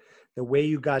that, the way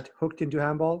you got hooked into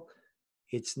handball.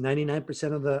 It's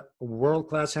 99% of the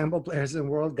world-class handball players in the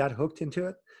world got hooked into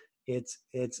it.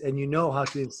 And you know how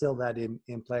to instill that in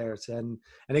players. And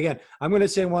again, I'm going to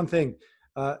say one thing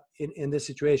in this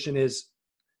situation is,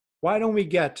 why don't we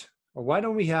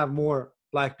have more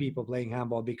Black people playing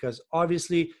handball? Because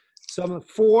obviously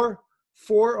four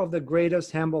of the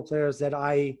greatest handball players that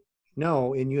I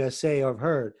know in USA or have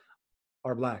heard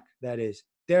are Black. That is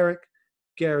Derek,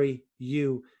 Gary,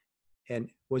 you,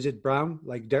 and was it Brown?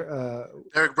 Like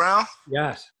Derek Brown?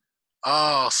 Yes.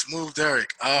 Oh, smooth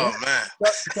Derek. Oh, yeah. Man.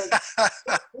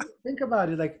 Think think about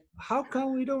it, like how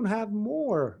come we don't have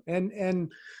more?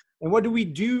 And what do we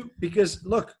do? Because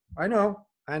look, I know,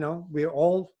 we're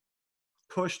all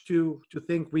pushed to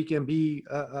think we can be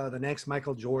the next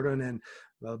Michael Jordan, and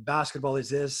basketball is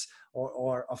this,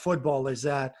 or a football is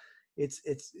that.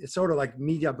 It's sort of like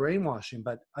media brainwashing,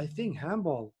 but I think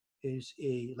handball is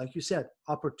a, like you said,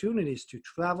 opportunities to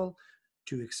travel,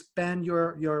 to expand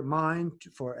your mind,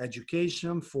 for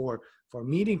education, for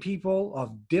meeting people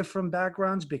of different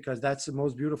backgrounds, because that's the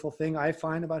most beautiful thing I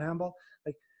find about handball.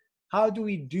 Like, how do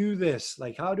we do this?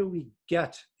 Like, how do we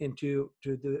get into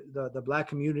the Black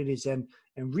communities, and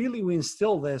really we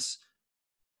instill this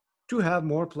to have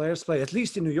more players play, at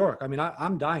least in New York? I mean,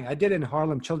 I'm dying. I did it in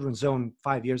Harlem Children's Zone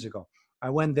 5 years ago. I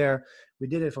went there. We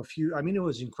did it for a few. I mean, it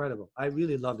was incredible. I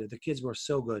really loved it. The kids were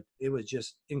so good. It was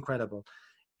just incredible.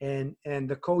 And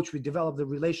the coach, we developed a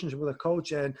relationship with a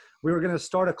coach, and we were going to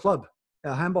start a club,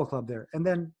 a handball club there. And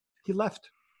then he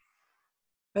left.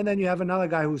 And then you have another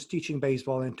guy who's teaching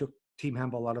baseball and took team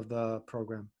handball out of the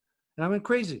program. And I went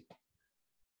crazy.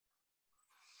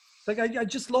 Like I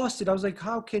just lost it. I was like,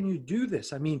 how can you do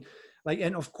this? I mean, like,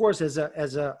 and of course, as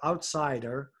a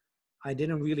outsider, I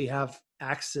didn't really have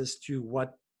access to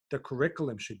what the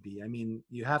curriculum should be. I mean,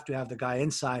 you have to have the guy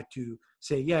inside to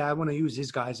say, yeah, I want to use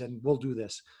these guys and we'll do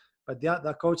this. But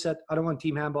the coach said, I don't want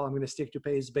team handball. I'm going to stick to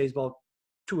baseball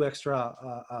 2 extra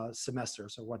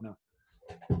semesters or whatnot.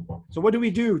 So what do we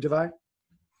do, Devi?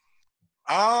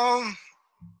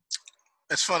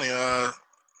 It's funny.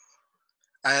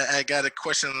 I got a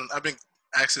question. I've been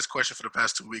asked this question for the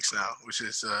past 2 weeks now, which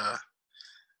is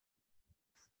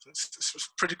it's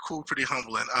pretty cool, pretty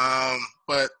humbling.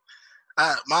 But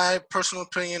my personal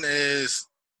opinion is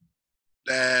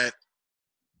that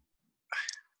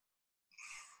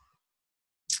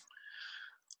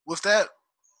with that,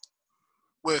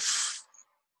 it's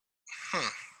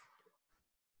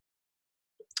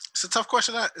a tough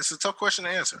question. It's a tough question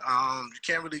to answer. You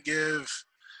can't really give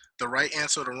the right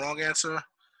answer or the wrong answer.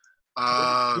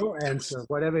 Your answer,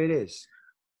 whatever it is.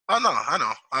 Oh no, I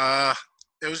know.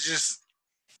 It was just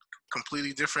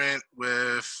completely different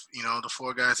with the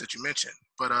 4 guys that you mentioned.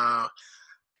 But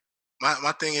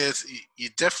my thing is, you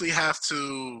definitely have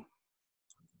to,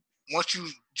 once you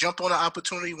jump on an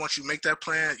opportunity, once you make that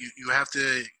plan, you have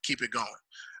to keep it going.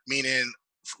 Meaning,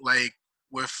 like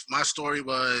with my story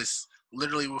was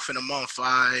literally within a month,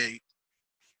 I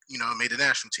made the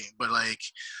national team. But like,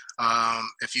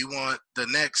 if you want the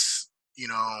next,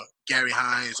 Gary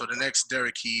Hines or the next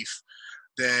Derek Keefe,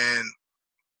 then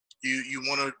you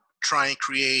want to try and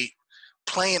create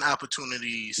playing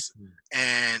opportunities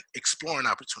and exploring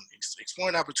opportunities.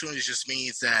 Exploring opportunities just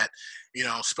means that,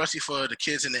 especially for the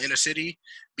kids in the inner city,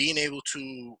 being able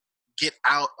to get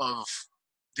out of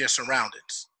their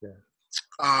surroundings.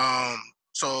 Yeah.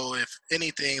 So if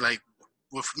anything, like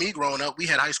with me growing up, we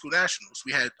had high school nationals,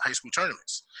 we had high school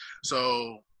tournaments.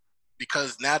 So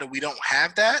because now that we don't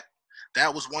have that,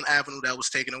 that was one avenue that was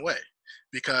taken away.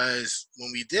 Because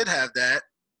when we did have that,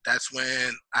 that's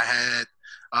when I had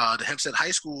the Hempstead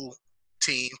High School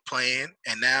team playing,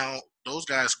 and now those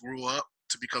guys grew up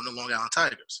to become the Long Island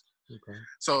Tigers. Okay.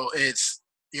 So it's,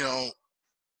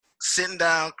 sitting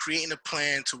down, creating a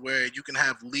plan to where you can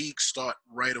have leagues start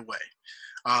right away.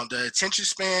 The attention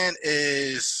span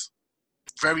is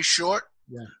very short.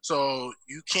 Yeah. So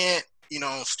you can't,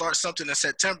 start something in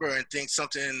September and think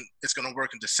something is going to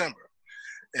work in December.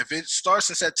 If it starts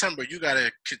in September, you got to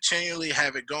continually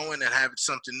have it going and have it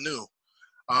something new,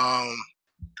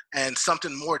 and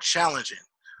something more challenging.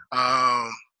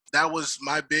 That was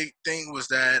my big thing, was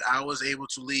that I was able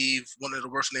to leave one of the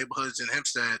worst neighborhoods in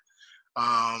Hempstead,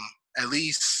 at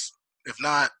least, if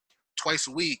not twice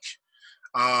a week,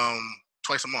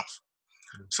 twice a month.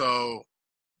 So,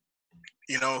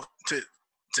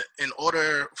 in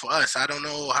order for us, I don't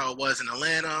know how it was in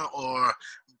Atlanta, or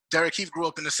Derek Keefe grew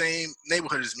up in the same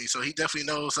neighborhood as me, so he definitely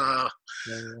knows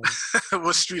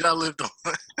what street I lived on.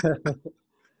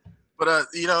 But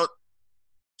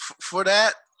for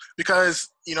that, because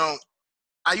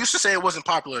I used to say it wasn't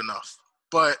popular enough,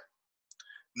 but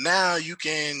now you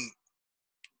can,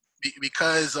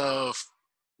 because of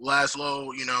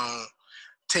Laszlo,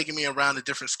 taking me around to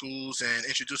different schools and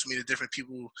introducing me to different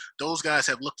people, those guys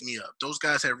have looked me up. Those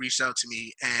guys have reached out to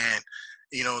me and,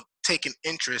 taken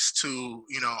interest to,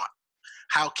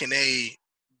 how can they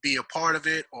be a part of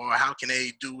it, or how can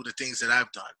they do the things that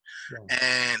I've done. Yeah.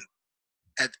 And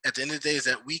at the end of the day is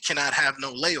that we cannot have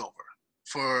no layover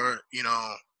for,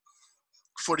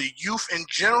 for the youth in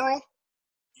general.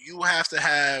 You have to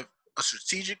have a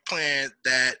strategic plan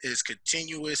that is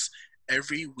continuous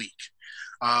every week.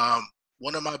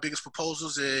 One of my biggest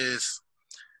proposals is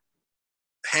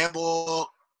handball,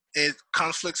 it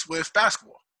conflicts with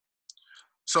basketball.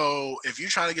 So if you're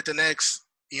trying to get the next,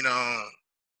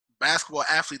 basketball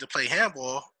athlete to play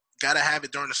handball, got to have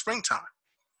it during the springtime.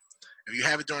 If you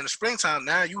have it during the springtime,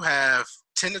 now you have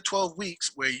 10 to 12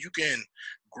 weeks where you can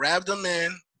grab them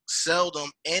in, sell them,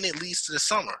 and it leads to the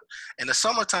summer. And the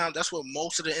summertime, that's where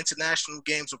most of the international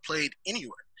games are played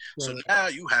anyway. Right. So now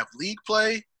you have league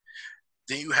play,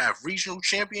 then you have regional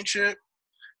championship,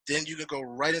 then you can go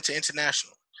right into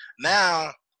international.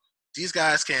 Now, these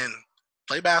guys can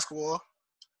play basketball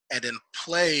and then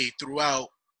play throughout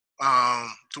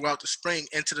the spring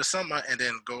into the summer and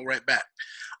then go right back.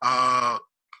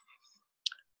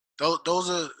 Those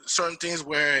are certain things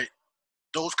where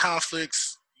those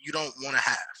conflicts you don't want to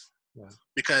have. Yeah.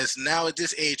 Because now at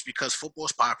this age, because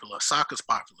football's popular, soccer's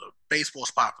popular,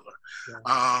 baseball's popular,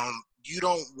 you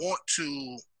don't want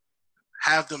to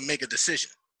have them make a decision.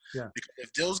 Yeah. Because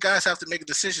if those guys have to make a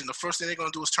decision, the first thing they're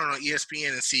going to do is turn on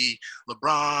ESPN and see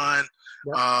LeBron,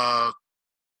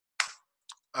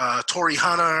 Torrey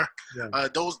Hunter. Yeah.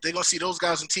 They're going to see those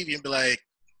guys on TV and be like,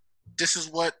 this is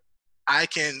what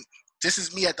this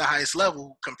is me at the highest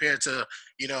level compared to,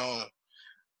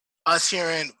 us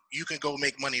hearing you can go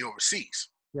make money overseas.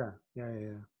 Yeah.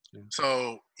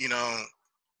 So,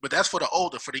 but that's for the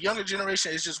older. For the younger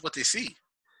generation, it's just what they see.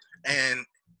 And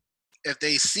if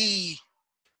they see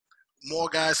more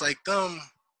guys like them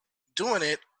doing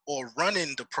it or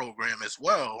running the program as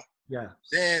well,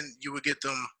 then you would get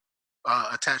them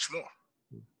attached more.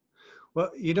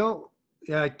 Well,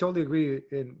 I totally agree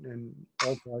in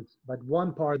all parts. But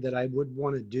one part that I would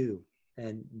want to do,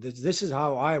 and this is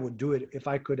how I would do it if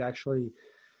I could actually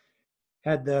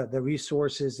had the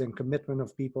resources and commitment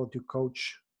of people to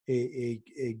coach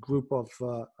a group of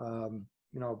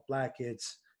black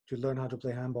kids to learn how to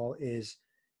play handball, is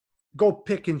go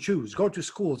pick and choose. Go to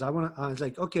schools. I was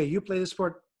like, okay, you play this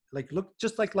sport. Like, look,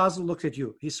 just like Laszlo looked at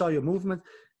you. He saw your movement.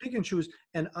 Pick and choose.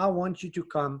 And I want you to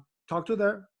come talk to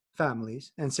their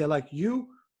families and say, like, the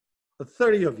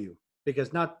 30 of you,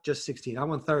 because not just 16. I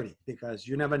want 30, because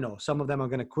you never know. Some of them are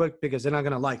going to quit because they're not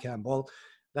going to like handball.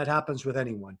 That happens with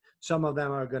anyone. Some of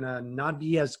them are going to not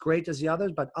be as great as the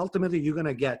others, but ultimately you're going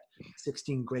to get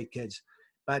 16 great kids.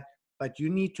 But you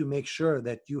need to make sure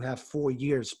that you have 4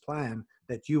 years plan,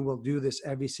 that you will do this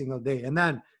every single day. And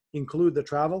then include the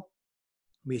travel,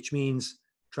 which means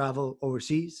travel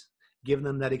overseas, give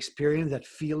them that experience, that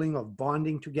feeling of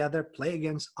bonding together, play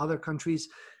against other countries,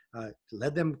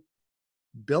 let them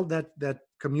build that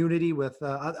community with,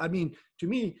 to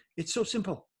me, it's so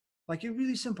simple. Like, it's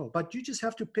really simple, but you just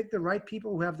have to pick the right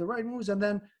people who have the right moves. And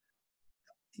then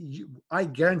I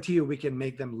guarantee you we can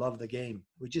make them love the game.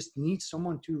 We just need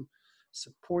someone to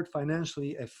support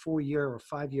financially a 4-year or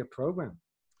 5-year program.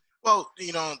 Well,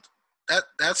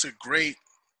 that's a great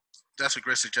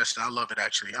suggestion. I love it,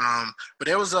 actually. But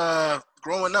there was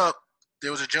growing up,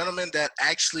 there was a gentleman that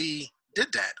actually did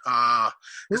that.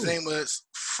 His name was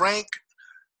Frank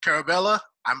Carabella.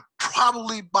 I'm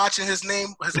probably botching his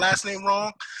last name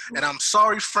wrong, and I'm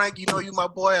sorry, Frank. You my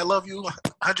boy. I love you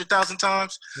 100,000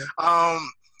 times. Yeah.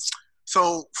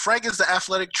 So Frank is the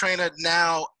athletic trainer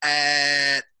now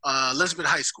at Elizabeth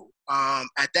High School.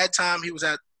 At that time, he was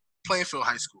at Plainfield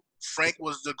High School. Frank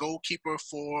was the goalkeeper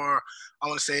for, I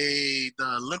want to say,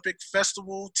 the Olympic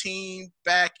Festival team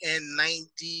back in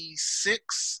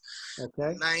 96,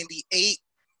 98. He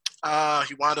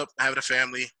wound up having a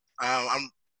family. I'm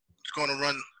going to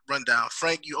run down.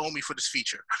 Frank, you owe me for this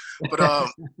feature. But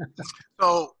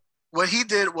so what he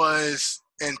did was,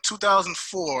 in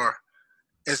 2004,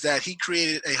 is that he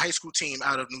created a high school team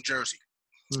out of New Jersey.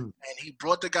 And he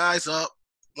brought the guys up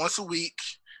once a week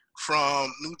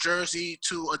from New Jersey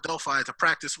to Adelphi to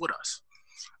practice with us.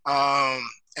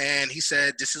 And he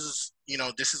said, this is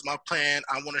my plan.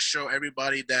 I want to show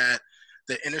everybody that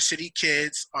the inner city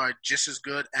kids are just as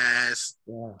good as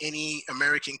any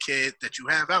American kid that you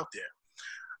have out there.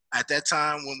 At that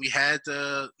time, when we had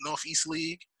the Northeast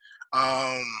League,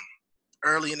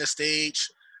 early in the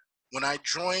stage, when I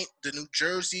joined the New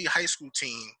Jersey high school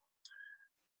team,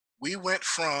 we went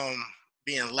from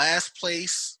being last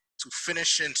place to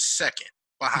finishing second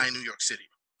behind New York City.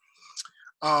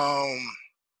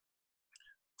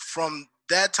 From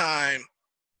that time,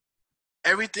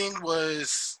 everything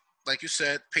was, like you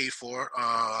said, paid for,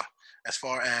 as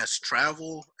far as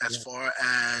travel, as far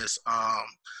as a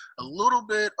little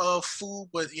bit of food,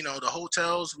 but, the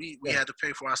hotels, we had to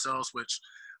pay for ourselves, which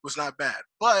was not bad.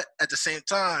 But at the same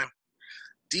time,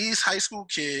 these high school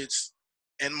kids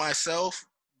and myself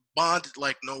bonded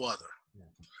like no other.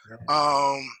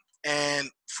 And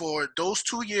for those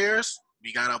 2 years,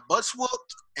 we got our butts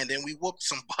whooped, and then we whooped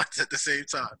some butts at the same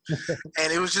time.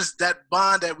 And it was just that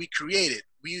bond that we created.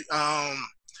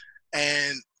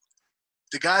 And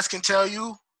the guys can tell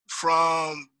you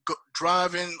from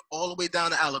driving all the way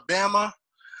down to Alabama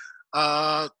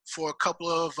for a couple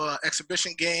of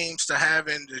exhibition games to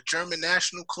having the German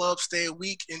national club stay a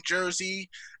week in Jersey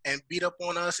and beat up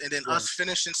on us, and then us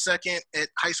finishing second at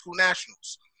high school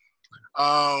nationals.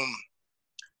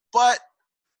 But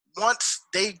once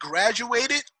they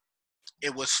graduated,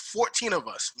 it was 14 of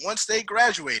us. Once they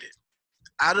graduated,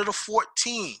 out of the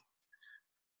 14,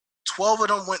 12 of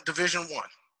them went Division I,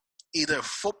 either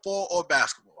football or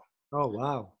basketball. Oh,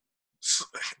 wow. So,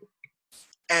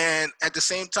 and at the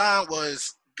same time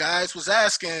guys was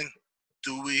asking,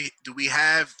 do we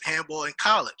have handball in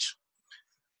college?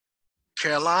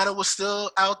 Carolina was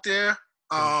still out there.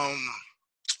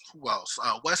 Who else?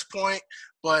 West Point,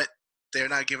 but they're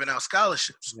not giving out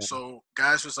scholarships. Yeah. So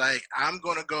guys was like, I'm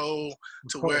going to go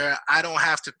to where I don't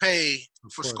have to pay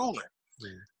for schooling. Yeah.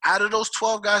 Out of those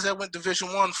 12 guys that went Division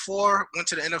I, 4 went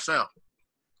to the NFL.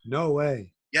 No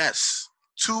way. Yes.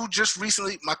 2 just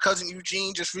recently, my cousin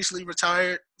Eugene just recently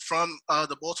retired from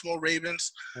the Baltimore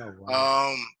Ravens. Oh,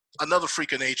 wow. Another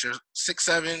freak of nature,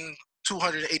 6'7",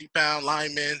 280-pound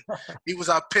lineman. He was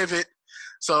our pivot.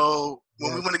 So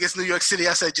when we went against New York City,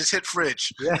 I said, just hit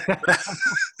Fridge. Yeah.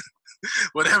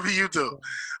 Whatever you do.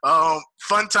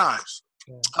 Fun times.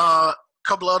 Yeah.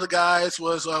 Couple other guys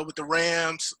was with the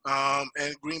Rams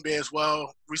and Green Bay as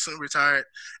well, recently retired.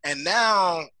 And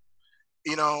now,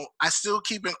 you know, I still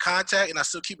keep in contact and I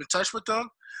still keep in touch with them.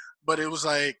 But it was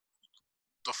like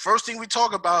the first thing we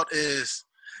talk about is,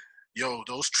 yo,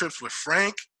 those trips with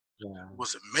Frank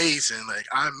was amazing. Like,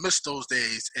 I miss those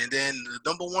days. And then the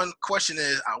number one question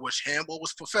is, I wish handball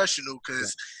was professional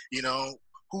because, you know,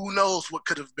 who knows what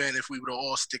could have been if we would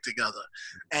all stick together.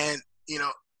 And, you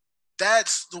know,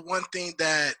 that's the one thing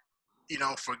that, you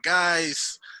know, for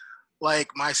guys like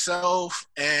myself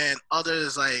and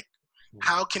others, like,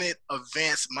 how can it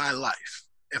advance my life?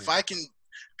 If I can,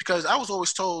 because I was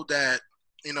always told that,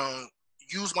 you know,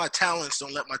 use my talents,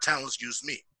 don't let my talents use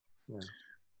me. Yeah.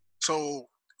 So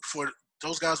for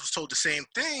those guys was told the same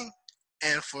thing.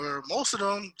 And for most of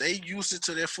them, they used it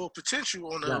to their full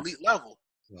potential on the elite level.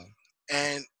 Yeah.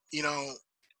 And, you know,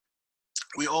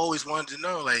 we always wanted to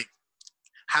know, like,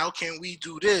 how can we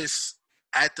do this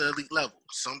at the elite level?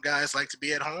 Some guys like to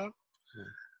be at home,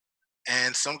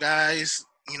 and some guys,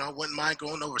 you know, wouldn't mind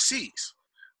going overseas.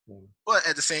 But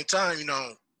at the same time, you know,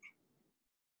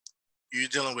 you're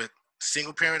dealing with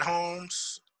single-parent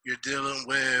homes. You're dealing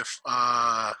with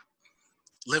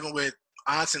living with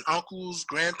aunts and uncles,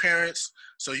 grandparents.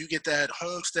 So you get that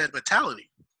homestead mentality.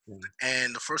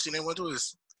 And the first thing they want to do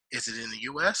is it in the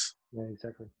U.S.? Yeah,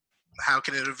 exactly. How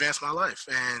can it advance my life?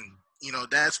 And, you know,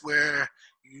 that's where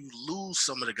you lose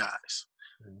some of the guys.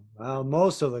 Well,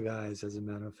 most of the guys, as a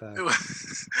matter of fact.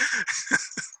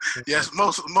 Yes,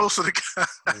 most of the guys.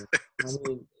 I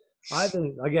mean, I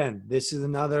think, again, this is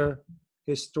another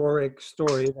historic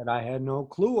story that I had no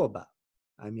clue about.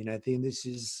 I mean, I think this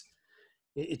is,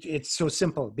 it's so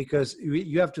simple because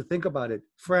you have to think about it.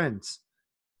 Friends,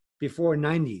 before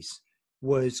 90s,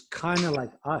 was kind of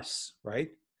like us, right?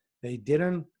 They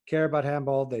didn't care about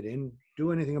handball. They didn't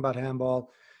do anything about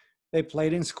handball. They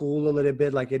played in school a little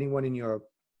bit like anyone in Europe.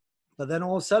 But then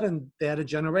all of a sudden, they had a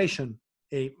generation,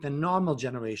 a phenomenal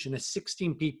generation, of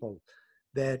 16 people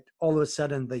that all of a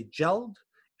sudden they gelled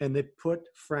and they put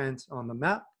France on the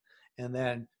map. And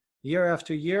then year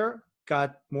after year,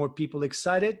 got more people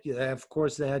excited. Of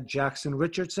course, they had Jackson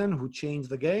Richardson, who changed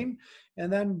the game.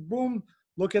 And then, boom,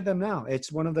 look at them now.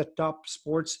 It's one of the top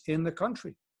sports in the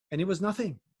country. And it was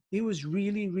nothing. It was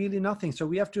really, really nothing. So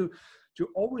we have to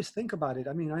always think about it.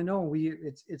 I mean, I know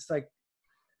it's like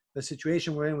the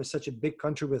situation we're in with such a big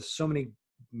country with so many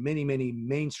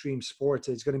mainstream sports.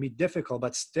 It's going to be difficult,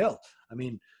 but still, I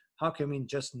mean, how can we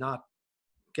just not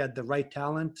get the right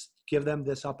talent, give them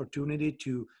this opportunity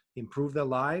to improve their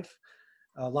lives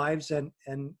and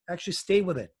actually stay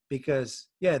with it? Because,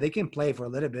 yeah, they can play for a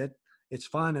little bit. It's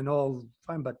fun and all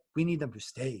fine, but we need them to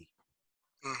stay.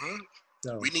 Mm-hmm.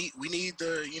 So, we need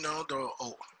the, you know,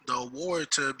 the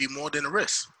award to be more than a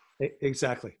risk.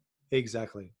 Exactly.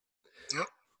 Yep.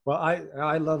 Well,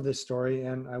 I love this story,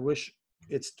 and I wish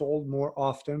it's told more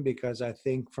often because I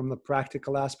think from the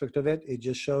practical aspect of it, it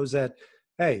just shows that,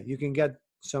 hey, you can get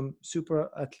some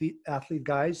super athlete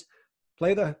guys,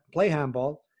 play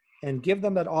handball, and give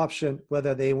them that option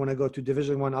whether they want to go to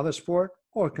Division I other sport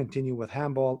or continue with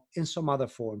handball in some other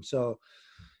form. So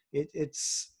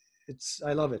it's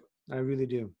I love it. I really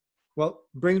do. Well,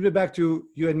 brings me back to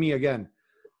you and me again.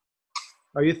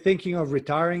 Are you thinking of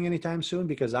retiring anytime soon?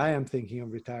 Because I am thinking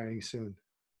of retiring soon.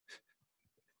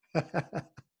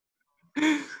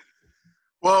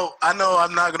 Well, I know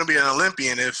I'm not going to be an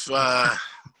Olympian if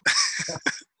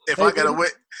if Hey, I got to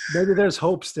wait. maybe there's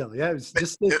hope still. Yeah, it's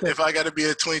just stay fit. If I got to be a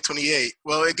 2028,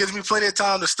 well, it gives me plenty of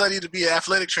time to study to be an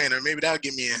athletic trainer. Maybe that'll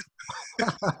get me in.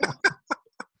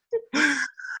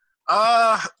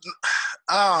 Uh,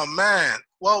 oh man.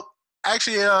 Well,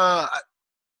 actually, I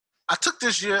took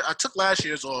last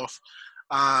year's off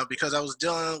because I was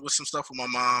dealing with some stuff with my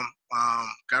mom.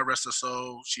 God rest her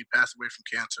soul, she passed away from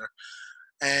cancer,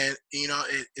 and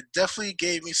it definitely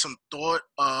gave me some thought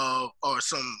of or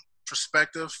some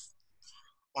perspective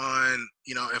on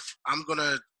if I'm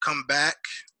gonna come back,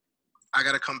 I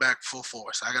gotta come back full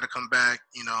force. I gotta come back,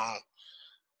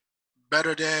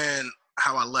 better than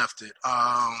how I left it.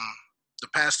 The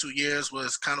past 2 years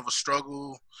was kind of a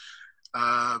struggle,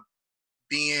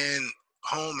 being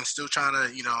home and still trying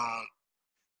to,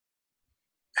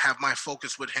 have my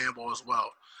focus with handball as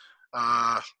well.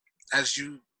 As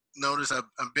you notice,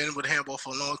 I've been with handball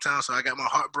for a long time, so I got my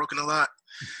heart broken a lot.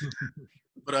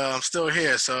 But I'm still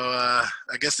here, so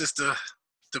I guess the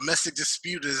domestic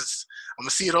dispute is I'm gonna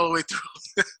see it all the way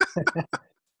through.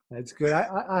 That's good.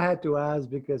 I had to ask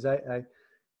because I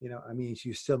I mean,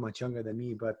 she's still much younger than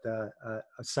me, but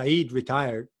Saeed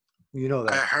retired. You know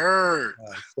I that. heard.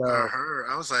 So I heard.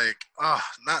 I was like, oh,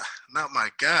 not my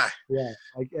guy. yeah,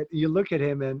 you look at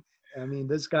him, and I mean,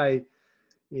 this guy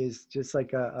is just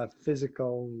like a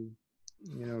physical,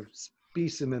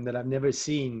 specimen that I've never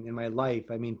seen in my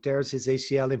life. I mean, tears his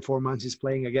ACL in 4 months. He's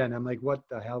playing again. I'm like, what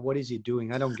the hell? What is he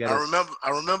doing? I don't get it. I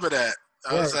remember that.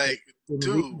 I Yeah, was like,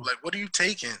 dude, weakness. like, what are you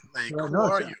taking? Like, Yeah, who no,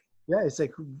 are you? yeah, it's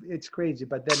like it's crazy.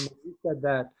 But then when you said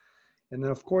that, and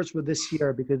then of course with this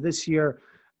year, because this year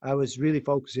I was really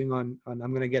focusing on I'm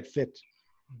going to get fit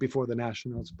before the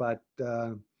nationals, but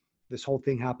this whole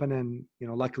thing happened, and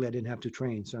luckily I didn't have to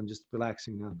train, so I'm just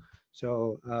relaxing now.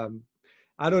 So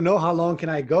I don't know how long can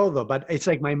I go though, but it's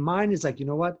like my mind is like, you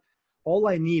know what? All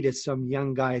I need is some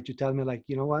young guy to tell me like,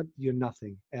 you know what? You're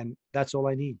nothing, and that's all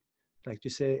I need. Like to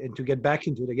say and to get back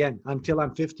into it again until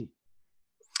I'm 50.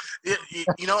 Yeah,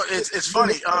 it's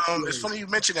funny. It's funny you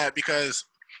mention that because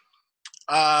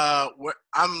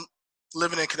I'm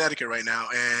living in Connecticut right now,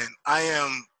 and I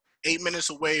am 8 minutes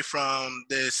away from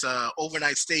this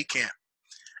overnight stay camp,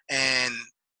 and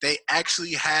they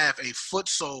actually have a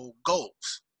futsal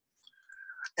goals,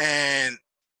 and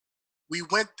we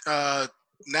went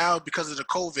now because of the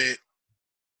COVID.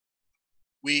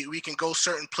 We can go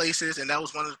certain places, and that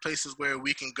was one of the places where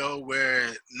we can go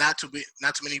where not too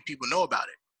many people know about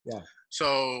it. Yeah.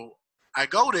 So I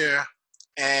go there,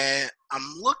 and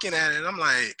I'm looking at it. I'm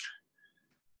like,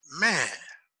 man,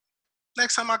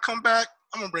 next time I come back,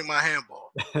 I'm gonna bring my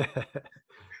handball.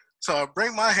 So I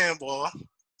bring my handball.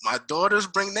 My daughters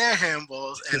bring their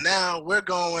handballs, and now we're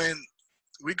going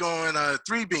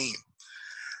 3-beam.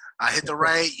 I hit the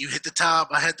right, you hit the top,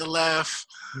 I hit the left.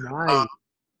 Nice.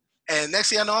 And next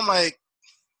thing I know, I'm like,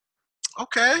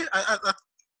 okay, I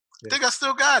think I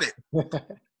still got it.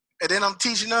 And then I'm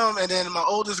teaching them, and then my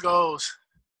oldest goes,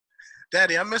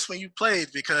 Daddy, I miss when you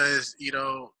played because,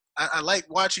 I like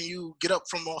watching you get up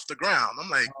from off the ground. I'm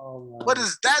like, what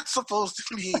is that supposed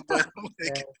to mean? But I'm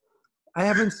like, I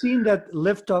haven't seen that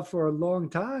lift off for a long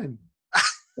time.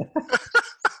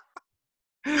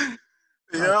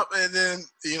 Yep. And then,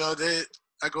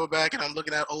 I go back and I'm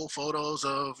looking at old photos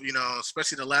of,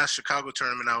 especially the last Chicago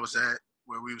tournament I was at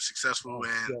where we were successful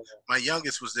and my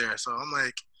youngest was there. So I'm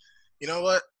like, you know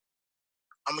what?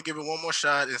 I'm gonna give it one more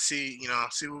shot and see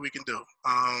what we can do.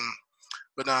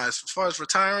 But nah, as far as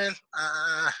retiring,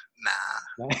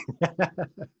 nah.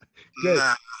 Good.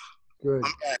 Nah. Good.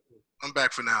 I'm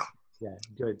back for now. Yeah,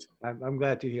 good. I'm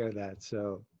glad to hear that.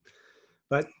 So,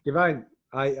 but Divine,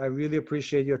 I really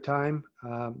appreciate your time.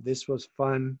 This was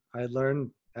fun. I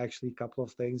learned actually a couple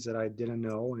of things that I didn't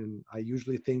know, and I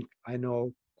usually think I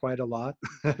know quite a lot,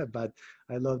 but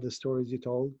I love the stories you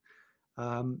told.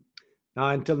 Now,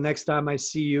 until next time I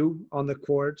see you on the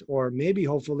court, or maybe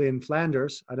hopefully in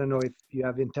Flanders. I don't know if you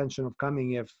have intention of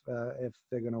coming if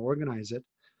they're going to organize it,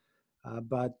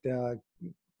 but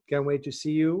can't wait to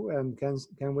see you and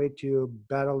can't wait to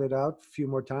battle it out a few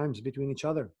more times between each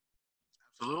other.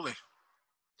 Absolutely.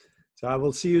 So I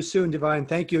will see you soon, Divine.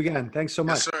 Thank you again. Thanks so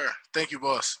much. Yes, sir. Thank you,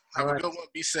 boss. Have a good one.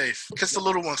 Be safe. Kiss the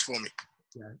little ones for me.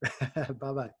 Yeah.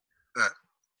 Bye-bye.